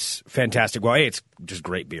is fantastic. Well, it's just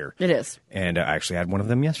great beer. It is. And I actually had one of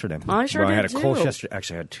them yesterday. I sure did, I had a too. Kolsch yesterday.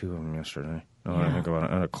 Actually, I had two of them yesterday. No, I think about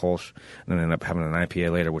it. I had a Kolsch and then ended up having an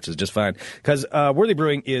IPA later, which is just fine. Because Worthy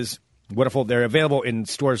Brewing is Wonderful. They're available in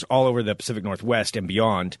stores all over the Pacific Northwest and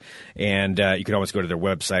beyond. And you can always go to their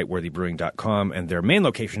website, worthybrewing.com. And their main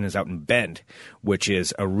location is out in Bend, which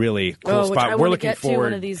is a really cool which spot. I We're want to looking get forward to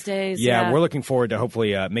one of these days. Yeah, we're looking forward to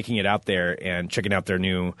hopefully making it out there and checking out their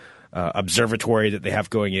new observatory that they have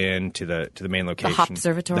going in to the main location. The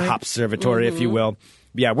Hopservatory. The Hopservatory, if you will.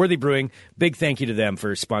 Yeah, Worthy Brewing, big thank you to them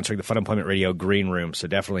for sponsoring the Fun Employment Radio Green Room. So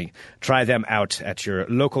definitely try them out at your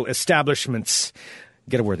local establishments.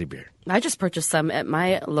 Get a Worthy beer. I just purchased some at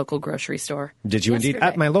my local grocery store. Did you yesterday. indeed?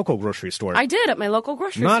 At my local grocery store. I did at my local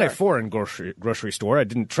grocery Not store. a foreign grocery store. I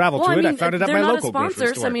didn't travel Well, to I it. mean, I found it at they're my not local a sponsor,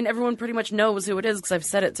 grocery store. so I mean, everyone pretty much knows who it is because I've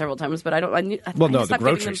said it several times. But I don't. Well, no, the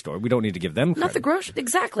grocery store. We don't need to give them credit. Not the grocery.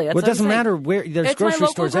 Exactly. That's Well, it what I'm doesn't saying. matter where. There's It's my grocery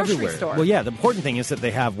local stores grocery everywhere. store. Well, yeah. The important thing is that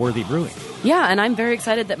they have Worthy Brewing. Yeah, and I'm very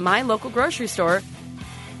excited that my local grocery store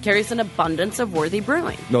carries an abundance of Worthy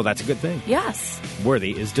Brewing. No, that's a good thing. Yes,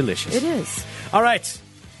 Worthy is delicious. it is. All right.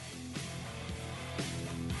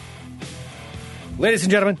 Ladies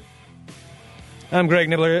and gentlemen, I'm Greg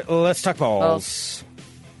Nibbler. Let's talk balls.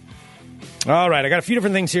 All right, I got a few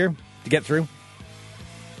different things here to get through.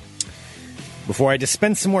 Before I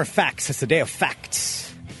dispense some more facts, it's the day of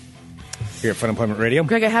facts here at Fun Employment Radio.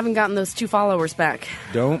 Greg, I haven't gotten those 2 followers back.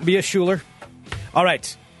 Don't be a Schuler. All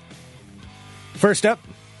right. First up,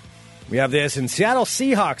 we have this in Seattle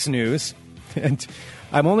Seahawks news. And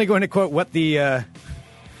I'm only going to quote what the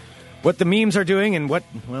memes are doing and what,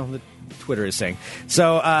 well, the Twitter is saying.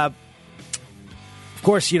 So, of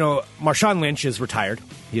course, you know, Marshawn Lynch is retired.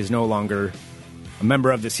 He is no longer a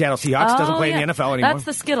member of the Seattle Seahawks. Doesn't play in the NFL anymore. That's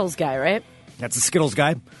the Skittles guy, right? That's the Skittles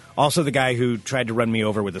guy. Also the guy who tried to run me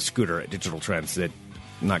over with a scooter at Digital Trends. That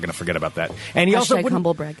I'm not going to forget about that. And he also wouldn't,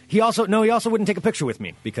 humble brag. He also wouldn't take a picture with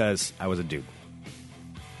me because I was a dude.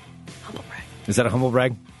 Humble brag. Is that a humble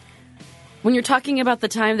brag? When you're talking about the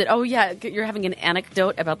time that, you're having an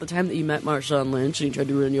anecdote about the time that you met Marshawn Lynch and he tried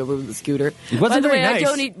to run you over with a scooter. It wasn't By the very way, nice. I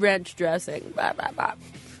don't eat ranch dressing. Blah, blah, blah.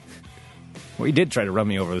 Well, he did try to run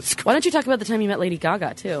me over with a scooter. Why don't you talk about the time you met Lady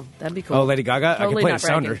Gaga, too? That'd be cool. Oh, Lady Gaga? Totally I can play a not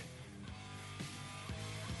bragging. sounder.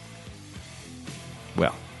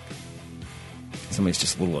 Well, somebody's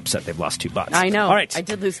just a little upset they've lost 2 butts. I know. All right. I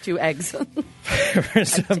did lose 2 eggs.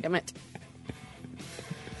 First up, Damn it.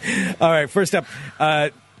 all right, first up,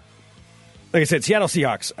 like I said, Seattle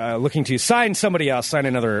Seahawks looking to sign somebody else, sign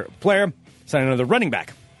another player, sign another running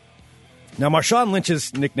back. Now, Marshawn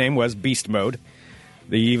Lynch's nickname was Beast Mode.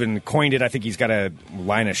 They even coined it. I think he's got a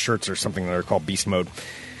line of shirts or something that are called Beast Mode.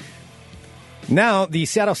 Now, the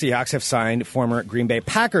Seattle Seahawks have signed former Green Bay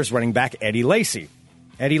Packers running back Eddie Lacy.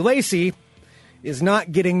 Eddie Lacy is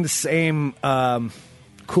not getting the same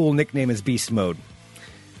cool nickname as Beast Mode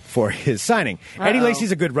for his signing. Eddie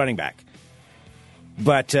Lacy's a good running back.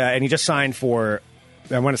 But, and he just signed for,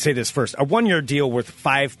 I want to say this first, a 1-year deal worth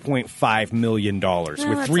 $5.5 million with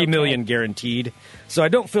 $3 million guaranteed. So I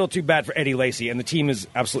don't feel too bad for Eddie Lacy, and the team is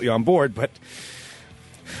absolutely on board, but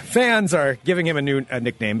fans are giving him a new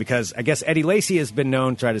nickname because I guess Eddie Lacy has been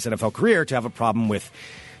known throughout his NFL career to have a problem with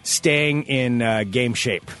staying in game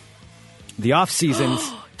shape. The off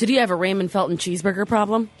seasons... Did he have a Raymond Felton cheeseburger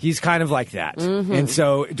problem? He's kind of like that. Mm-hmm. And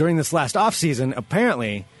so during this last off season,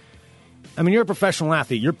 apparently... I mean, you're a professional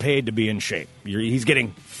athlete. You're paid to be in shape. He's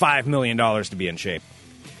getting $5 million to be in shape.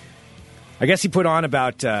 I guess he put on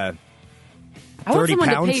about 30 I want someone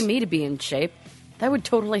pounds. to pay me to be in shape. That would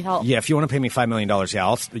totally help. Yeah, if you want to pay me $5 million,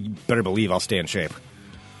 yeah, you better believe I'll stay in shape.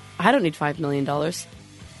 I don't need $5 million.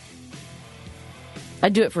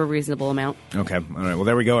 I'd do it for a reasonable amount. Okay. All right. Well,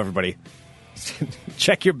 there we go, everybody.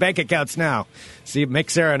 Check your bank accounts now. See, make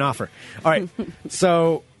Sarah an offer. All right.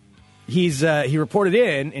 So... he reported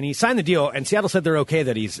in and he signed the deal, and Seattle said they're okay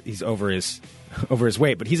that he's over his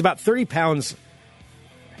weight, but he's about 30 pounds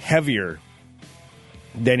heavier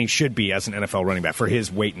than he should be as an NFL running back for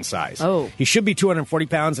his weight and size. Oh, he should be 240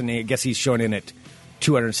 pounds, and I guess he's shown in at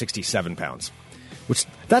 267 pounds, which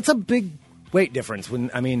that's a big weight difference.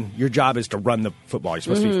 When your job is to run the football, you're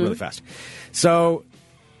supposed to be really fast. So.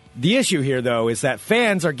 The issue here, though, is that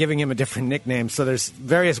fans are giving him a different nickname, so there's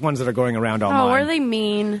various ones that are going around online. Oh, are they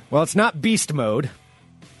mean? Well, it's not Beast Mode.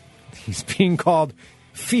 He's being called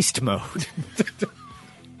Feast Mode.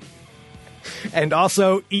 And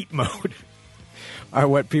also Eat Mode are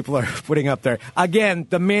what people are putting up there. Again,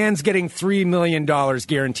 the man's getting $3 million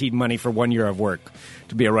guaranteed money for 1 year of work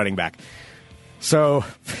to be a running back. So,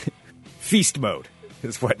 Feast Mode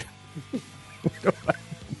is what...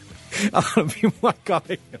 I'll be more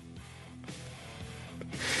calling him.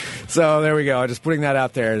 So there we go. Just putting that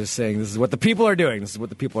out there, just saying this is what the people are doing. This is what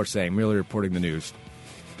the people are saying. Merely reporting the news.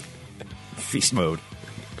 Feast mode.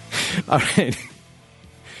 All right.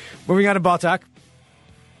 Moving on to ball talk.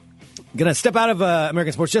 Going to step out of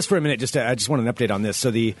American sports just for a minute. I just want an update on this.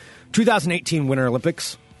 So the 2018 Winter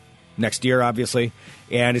Olympics, next year, obviously,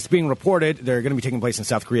 and it's being reported, they're going to be taking place in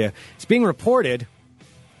South Korea. It's being reported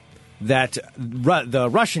that the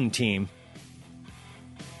Russian team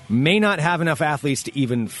may not have enough athletes to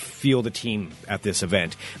even field a team at this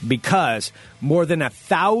event because more than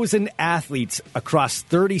 1,000 athletes across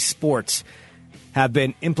 30 sports have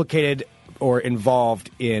been implicated or involved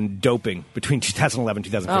in doping between 2011 and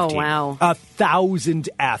 2015. Oh, wow. 1,000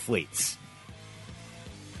 athletes.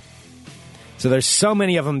 So there's so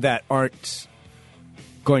many of them that aren't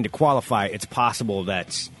going to qualify, it's possible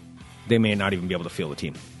that they may not even be able to field a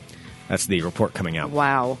team. That's the report coming out.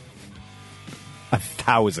 Wow.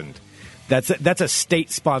 1,000. That's a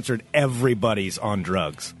state-sponsored everybody's on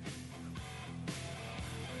drugs.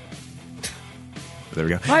 There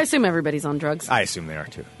we go. Well, I assume everybody's on drugs. I assume they are,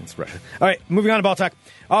 too. It's Russia. All right, moving on to ball talk.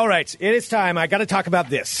 All right, it is time. I got to talk about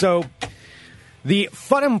this. So, the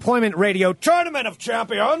Fun Employment Radio Tournament of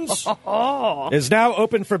Champions is now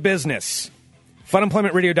open for business.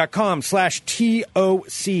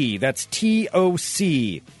 funemploymentradio.com/TOC. That's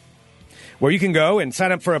TOC. Where you can go and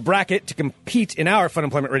sign up for a bracket to compete in our Fun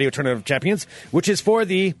Employment Radio Tournament of Champions, which is for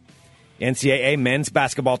the NCAA Men's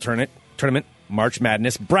Basketball Tournament March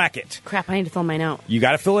Madness bracket. Crap, I need to fill mine out. You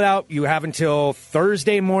got to fill it out. You have until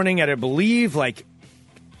Thursday morning at, I believe, like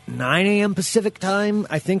 9 a.m. Pacific time,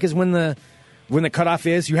 I think is when the cutoff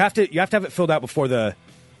is. You have to have it filled out before the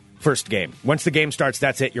first game. Once the game starts,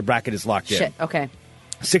 that's it. Your bracket is locked in. Shit, okay.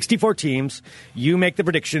 64 teams. You make the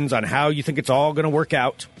predictions on how you think it's all going to work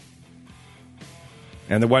out.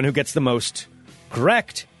 And the one who gets the most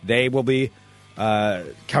correct, they will be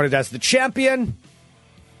counted as the champion.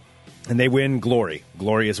 And they win glory.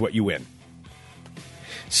 Glory is what you win.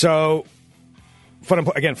 So,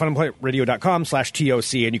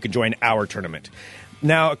 funemploymentradio.com/TOC, and you can join our tournament.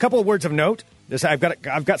 Now, a couple of words of note. I've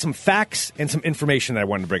got some facts and some information that I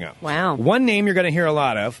wanted to bring up. Wow. One name you're going to hear a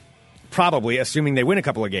lot of, probably, assuming they win a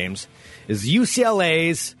couple of games, is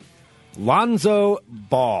UCLA's Lonzo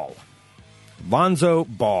Ball. Lonzo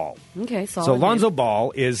Ball. Okay, solid so Lonzo name.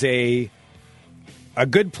 Ball is a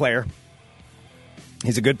good player.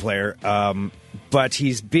 He's a good player, but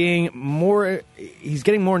he's getting more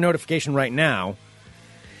notification right now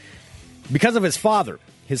because of his father.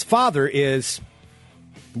 His father is,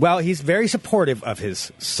 well, he's very supportive of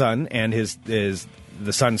his son and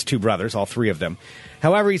the son's two brothers, all three of them.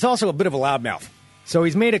 However, he's also a bit of a loudmouth. So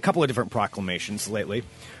he's made a couple of different proclamations lately.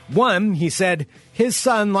 One, he said his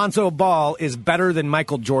son, Lonzo Ball, is better than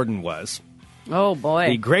Michael Jordan was. Oh, boy.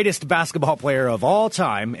 The greatest basketball player of all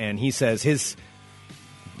time, and he says his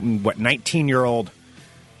 19-year-old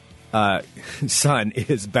son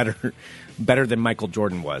is better than Michael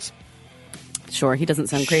Jordan was. Sure, he doesn't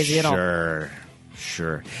sound crazy at all.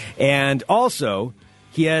 Sure. And also,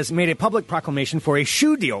 he has made a public proclamation for a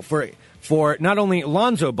shoe deal for not only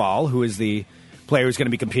Lonzo Ball, who is the player who's going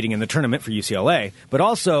to be competing in the tournament for UCLA, but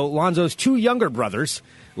also Lonzo's two younger brothers,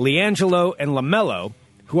 LiAngelo and LaMelo,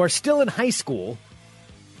 who are still in high school.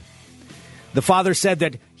 The father said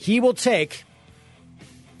that he will take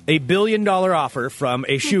a $1 billion offer from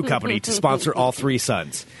a shoe company to sponsor all three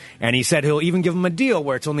sons. And he said he'll even give them a deal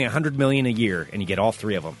where it's only $100 million a year, and you get all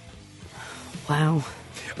three of them. Wow.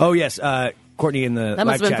 Oh, yes, Courtney in the That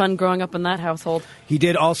must live have been chat, fun growing up in that household. he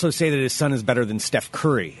did also say that his son is better than Steph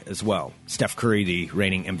Curry as well. Steph Curry, the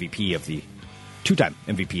reigning MVP of the two-time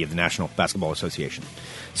MVP of the National Basketball Association.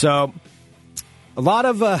 So, a lot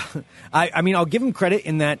of, I'll give him credit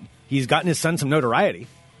in that he's gotten his son some notoriety.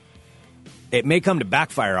 It may come to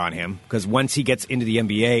backfire on him because once he gets into the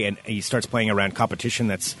NBA and he starts playing around competition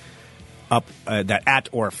that's up, that at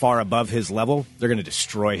or far above his level, they're going to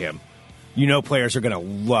destroy him. You know, players are going to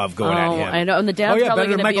love going at him. I know, and the dad's probably better going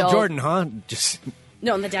than to be Michael all, Jordan, huh?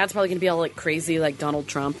 No, and the dad's probably going to be all like crazy, like Donald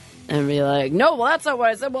Trump, and be like, "No, well, that's not what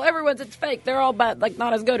I said. Well, it's fake. They're all bad, like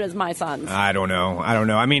not as good as my sons." I don't know.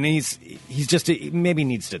 I mean, he's just maybe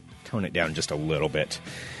needs to tone it down just a little bit.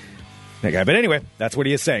 That guy, but anyway, that's what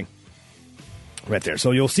he is saying. Right there.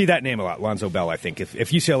 So you'll see that name a lot, Lonzo Bell, I think. If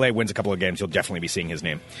UCLA wins a couple of games, you'll definitely be seeing his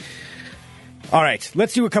name. All right,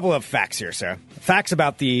 let's do a couple of facts here, Sarah. Facts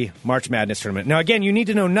about the March Madness tournament. Now, again, you need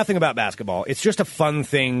to know nothing about basketball. It's just a fun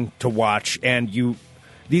thing to watch, and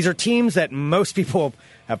these are teams that most people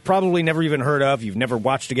have probably never even heard of. You've never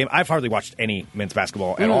watched a game. I've hardly watched any men's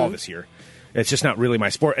basketball at all this year. It's just not really my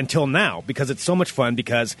sport until now because it's so much fun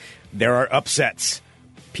because there are upsets.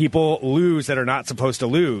 People lose that are not supposed to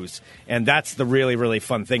lose, and that's the really, really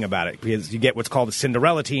fun thing about it because you get what's called a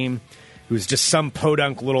Cinderella team, who's just some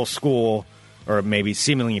podunk little school, or maybe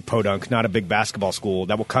seemingly podunk, not a big basketball school,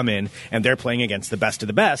 that will come in, and they're playing against the best of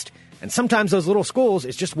the best, And sometimes those little schools,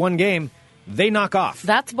 it's just one game, they knock off.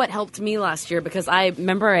 That's what helped me last year because I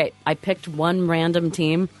remember I picked one random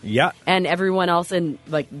team. Yeah. And everyone else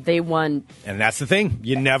they won. And that's the thing.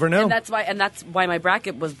 You never know. And that's why my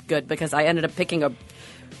bracket was good because I ended up picking a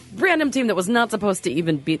random team that was not supposed to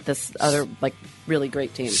even beat this other really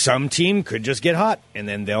great team. Some team could just get hot and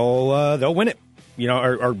then they'll win it.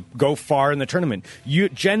 Or go far in the tournament.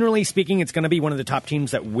 Generally speaking, it's going to be one of the top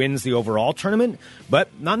teams that wins the overall tournament, but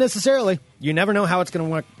not necessarily. You never know how it's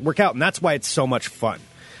going to work out, and that's why it's so much fun.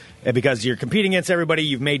 Because you're competing against everybody,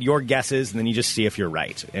 you've made your guesses, and then you just see if you're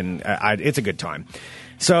right, and it's a good time.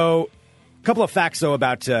 So, a couple of facts, though,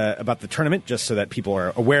 about the tournament, just so that people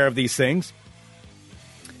are aware of these things.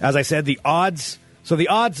 As I said, the odds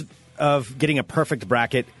of getting a perfect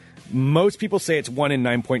bracket, most people say it's 1 in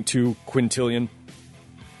 9.2 quintillion.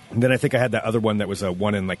 And then I think I had that other one that was a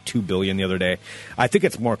 1 in 2 billion the other day. I think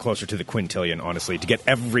it's more closer to the quintillion, honestly, to get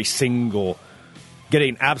get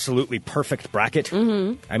an absolutely perfect bracket.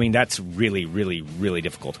 Mm-hmm. I mean, that's really, really, really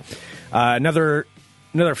difficult. Another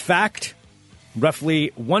fact,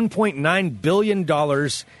 roughly $1.9 billion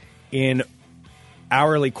in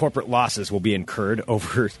hourly corporate losses will be incurred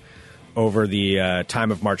over the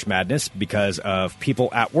time of March Madness because of people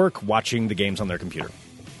at work watching the games on their computer.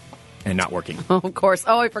 And not working. Oh, of course.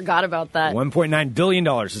 Oh, I forgot about that. $1.9 billion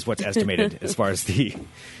is what's estimated as far as the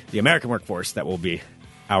American workforce that will be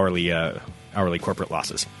hourly corporate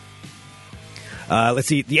losses. Let's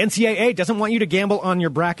see. The NCAA doesn't want you to gamble on your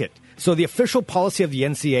bracket. So the official policy of the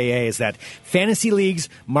NCAA is that fantasy leagues,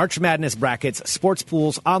 March Madness brackets, sports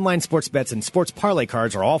pools, online sports bets, and sports parlay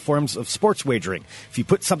cards are all forms of sports wagering. If you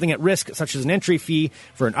put something at risk, such as an entry fee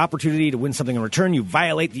for an opportunity to win something in return, you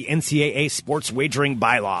violate the NCAA sports wagering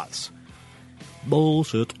bylaws.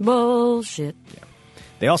 Bullshit. Bullshit. Yeah.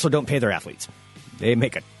 They also don't pay their athletes. They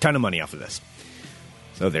make a ton of money off of this.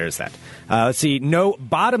 So there's that. Let's see. No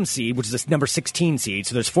bottom seed, which is this number 16 seed.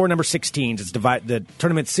 So there's 4 number 16s. It's the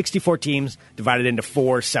tournament's 64 teams divided into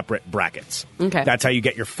 4 separate brackets. Okay. That's how you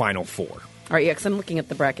get your final 4. All right, yeah, because I'm looking at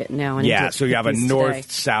the bracket now. So you have a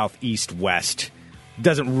north, south, east, west.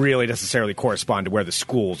 Doesn't really necessarily correspond to where the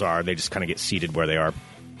schools are. They just kind of get seated where they are,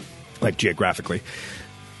 geographically.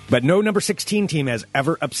 But no number 16 team has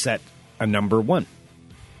ever upset a number 1.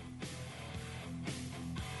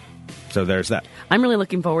 So there's that. I'm really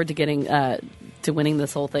looking forward to getting to winning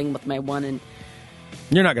this whole thing with my 1 in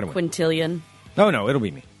You're not going to win. quintillion. Oh, no, it'll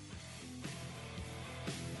be me.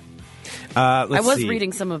 I was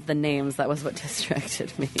reading some of the names. That was what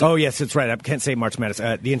distracted me. Oh, yes, that's right. I can't say March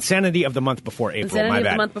Madness. The Insanity of the Month Before April. Insanity My of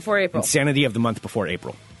bad. the Month Before April. Insanity of the Month Before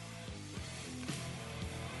April.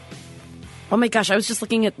 Oh my gosh, I was just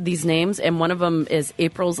looking at these names, and one of them is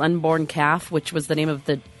April's Unborn Calf, which was the name of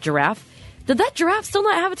the giraffe. Did that giraffe still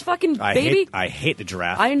not have its fucking baby? I hate the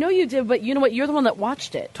giraffe. I know you did, but you know what? You're the one that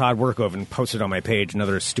watched it. Todd Workoven posted on my page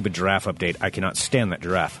another stupid giraffe update. I cannot stand that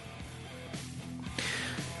giraffe.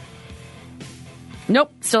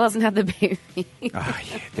 Nope, still hasn't had the baby.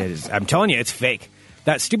 I'm telling you, it's fake.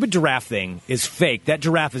 That stupid giraffe thing is fake. That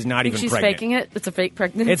giraffe is not even she's pregnant. Faking it? It's a fake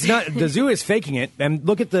pregnancy? It's not. The zoo is faking it. And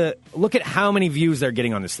look at how many views they're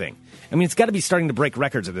getting on this thing. I mean, it's got to be starting to break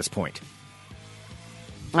records at this point.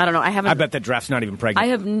 I don't know. I bet that giraffe's not even pregnant.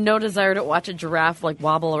 I have no desire to watch a giraffe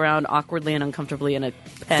wobble around awkwardly and uncomfortably in a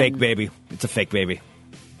pen. Fake baby. It's a fake baby.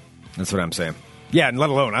 That's what I'm saying. Yeah, and let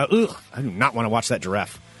alone, I do not want to watch that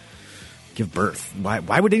giraffe give birth. Why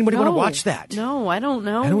would anybody want to watch that? No, I don't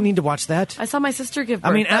know. I don't need to watch that. I saw my sister give birth.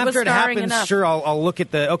 I mean, that after it happens, enough. sure, I'll look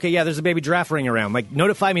at there's a baby giraffe ring around.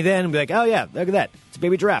 Notify me then and be like, oh yeah, look at that. It's a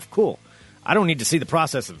baby giraffe. Cool. I don't need to see the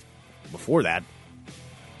process of before that.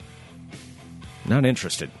 Not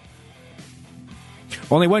interested.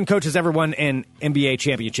 Only one coach has ever won an NBA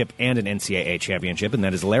championship and an NCAA championship, and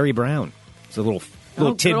that is Larry Brown. It's a little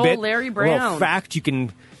tidbit, Larry a Brown. little fact you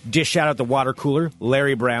can dish out at the water cooler.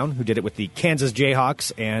 Larry Brown, who did it with the Kansas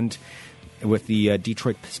Jayhawks and with the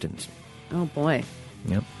Detroit Pistons. Oh, boy.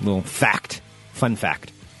 Yep, little fact. Fun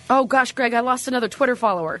fact. Oh, gosh, Greg, I lost another Twitter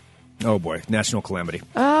follower. Oh, boy. National calamity.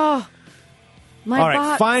 Oh, my All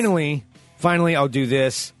right, bots. finally, I'll do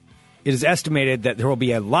this. It is estimated that there will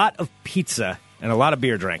be a lot of pizza and a lot of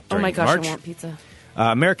beer drank during March. March. I want pizza.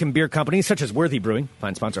 American beer companies such as Worthy Brewing,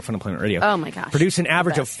 fine sponsor of Fun Employment Radio, oh my gosh, produce an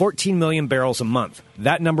average of 14 million barrels a month.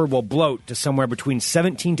 That number will bloat to somewhere between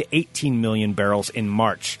 17 to 18 million barrels in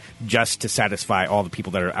March, just to satisfy all the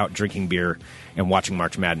people that are out drinking beer and watching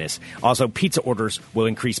March Madness. Also, pizza orders will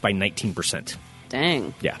increase by 19%.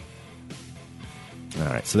 Dang. Yeah. All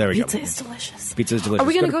right, so there we go. Pizza is delicious. Pizza is delicious. Are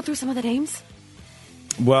we going to go through some of the names?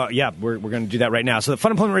 Well, yeah, we're going to do that right now. So the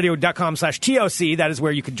funemploymentradio.com/TOC, that is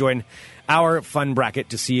where you could join our fun bracket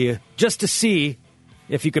to see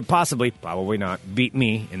if you could probably not, beat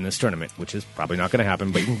me in this tournament, which is probably not going to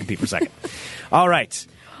happen, but you can compete for second. All right.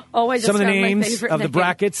 Oh, I just some of the found my names favorite of the name.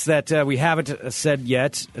 brackets that we haven't said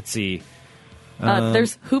yet. Let's see.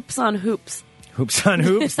 There's Hoops on Hoops. Hoops on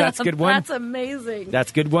Hoops. That's a good one. That's amazing.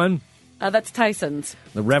 That's a good one. That's Tyson's.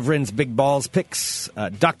 The Reverend's Big Balls Picks.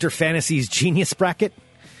 Dr. Fantasy's Genius Bracket.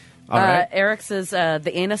 All right. Eric's is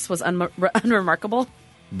the anus was unremarkable.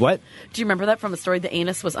 What? Do you remember that from a story? The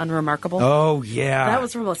anus was unremarkable. Oh, yeah. That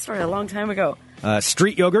was from a story a long time ago.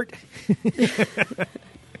 Street Yogurt.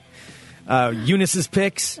 Eunice's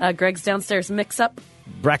Picks. Greg's Downstairs Mix-Up.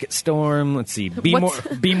 Bracket Storm. Let's see. Be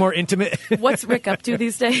more intimate. What's Rick up to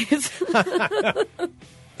these days?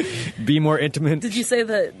 Be more intimate. Did you say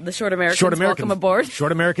the Short Americans welcome aboard?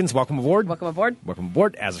 Short Americans, welcome aboard. Welcome aboard. Welcome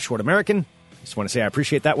aboard as a Short American. Just want to say I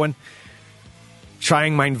appreciate that one.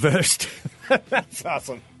 Trying mein Wurst. That's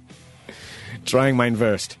awesome. Trying mein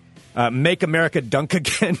Wurst. Make America Dunk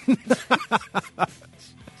Again.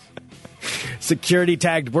 Security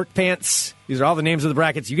Tagged Work Pants. These are all the names of the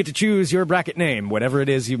brackets. You get to choose your bracket name, whatever it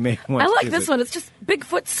is you may want. I to like choose this it. one. It's just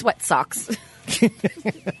Bigfoot Sweat Socks.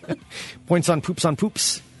 Points on Poops on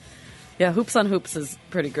Poops. Yeah, Hoops on Hoops is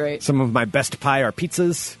pretty great. Some of my best pie are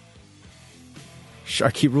pizzas.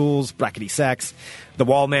 Sharky Rules, Brackety Sacks, The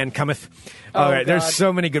Wall Man Cometh. All right, God. there's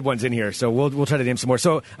so many good ones in here, so we'll try to name some more.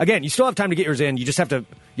 So again, you still have time to get yours in. You just have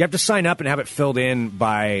to sign up and have it filled in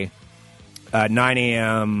by 9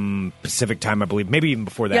 a.m. Pacific time, I believe. Maybe even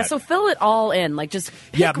before that. Yeah, so fill it all in. Like, just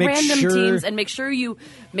pick make random sure- teams and make sure,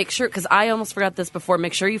 because I almost forgot this before,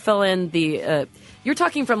 make sure you fill in the, you're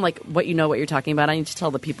talking from, like, what you're talking about. I need to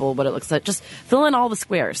tell the people what it looks like. Just fill in all the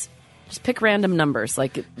squares. Just pick random numbers,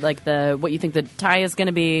 like what you think the tie is going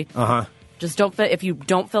to be. Uh-huh. Just if you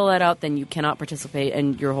don't fill that out, then you cannot participate,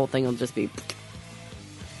 and your whole thing will just be.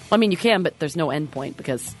 I mean, you can, but there's no end point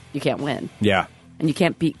because you can't win, Yeah, and you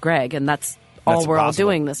can't beat Greg, and that's all we're all impossible.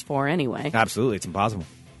 doing this for anyway. absolutely. It's impossible.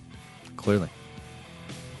 Clearly.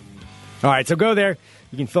 All right, so go there.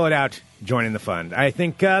 You can fill it out. Join in the fun. I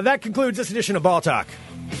think that concludes this edition of Ball Talk.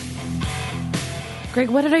 Greg,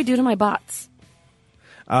 what did I do to my bots?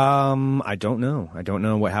 I don't know. I don't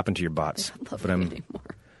know what happened to your bots. I don't love them anymore.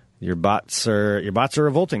 Your bots are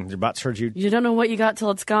revolting. Your bots heard you. You don't know what you got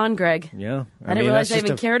till it's gone, Greg. Yeah, I didn't realize I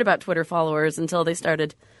even cared about Twitter followers until they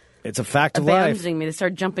started It's a fact of life. abandoning me. They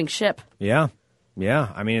started jumping ship. Yeah.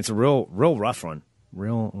 I mean, it's a real rough one.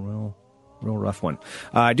 Real rough one.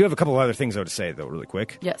 I do have a couple of other things though to say though, really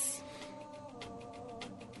quick. Yes.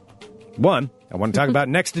 One, I want to talk about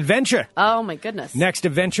Next Adventure. Oh my goodness. Next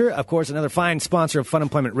Adventure, of course, another fine sponsor of Fun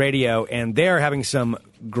Employment Radio, and they're having some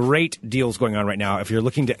great deals going on right now if you're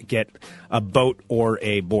looking to get a boat or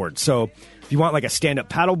a board. So if you want like a stand-up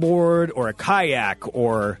paddle board or a kayak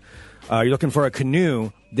or you're looking for a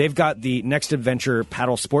canoe, they've got the Next Adventure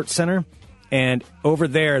Paddle Sports Center, and over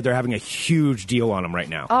there they're having a huge deal on them right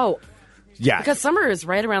now. Oh, yeah. because summer is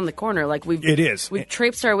right around the corner. Like It is. We've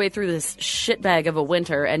traipsed our way through this shitbag of a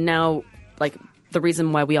winter, and now like the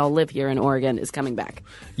reason why we all live here in Oregon is coming back.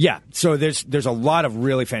 Yeah, so there's a lot of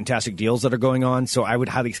really fantastic deals that are going on, so I would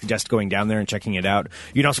highly suggest going down there and checking it out.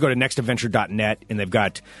 You can also go to nextadventure.net, and they've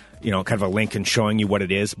got, kind of a link and showing you what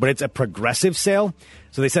it is, but it's a progressive sale,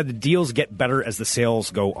 so they said the deals get better as the sales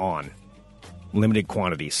go on. Limited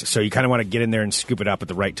quantities, so you kind of want to get in there and scoop it up at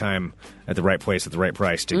the right time, at the right place, at the right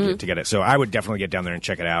price to get it. So I would definitely get down there and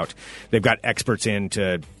check it out. They've got experts in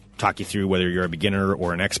to talk you through whether you're a beginner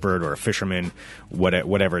or an expert or a fisherman,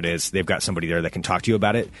 whatever it is. They've got somebody there that can talk to you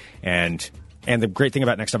about it. And the great thing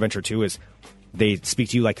about Next Adventure too is they speak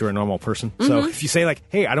to you like you're a normal person. So if you say like,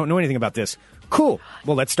 "Hey, I don't know anything about this," cool.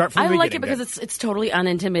 Well, let's start from the I like beginning. it because it's totally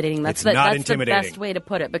unintimidating. That's not the intimidating. best way to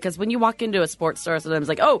put it. Because when you walk into a sports store, sometimes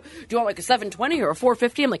like, "Oh, do you want like a 720 or a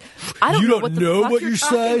 450?" I'm like, I don't You know don't what the know fuck what you're your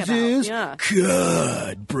talking size about. is? Yeah.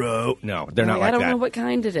 God, bro. No, they're not like I don't that. know what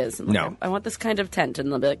kind it is. I'm like, No. I want this kind of tent, and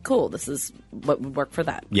they'll be like, "Cool, this is what would work for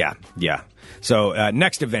that." Yeah. So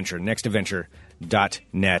Next Adventure,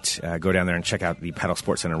 nextadventure.net. Go down there and check out the Paddle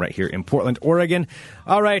Sports Center right here in Portland, Oregon.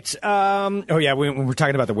 All right. When we're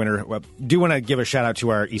talking about the winter, do want to give a shout out to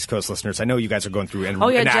our East Coast listeners. I know you guys are going through an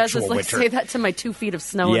Jez actual is like, winter. say that to my 2 feet of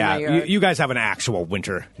snow in my yard. You guys have an actual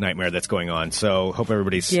winter nightmare that's going on. So hope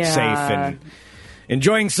everybody's Yeah. safe and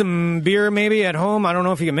enjoying some beer maybe at home. I don't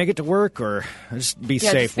know if you can make it to work or just be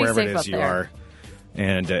safe just be wherever safe it up is you there. are.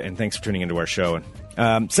 And thanks for tuning into our show.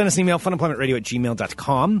 Send us an email,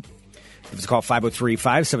 funemploymentradio@gmail.com. Give us a call,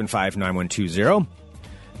 503-575-9120.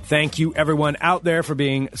 Thank you, everyone out there, for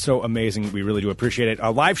being so amazing. We really do appreciate it.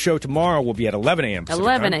 Our live show tomorrow will be at 11 a.m. Pacific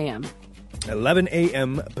 11 time. a.m. 11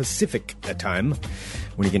 a.m. Pacific time,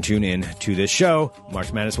 when you can tune in to this show.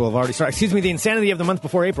 March Madness will have already started. Excuse me, the Insanity of the month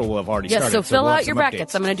before April will have already started. Yes, so fill we'll have out your some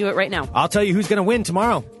brackets. updates. I'm going to do it right now. I'll tell you who's going to win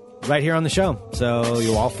tomorrow, right here on the show. So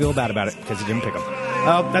you'll all feel bad about it because you didn't pick them.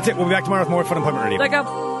 That's it. We'll be back tomorrow with more Fun Employment Radio. Back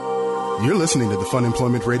up. You're listening to the Fun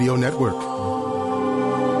Employment Radio Network.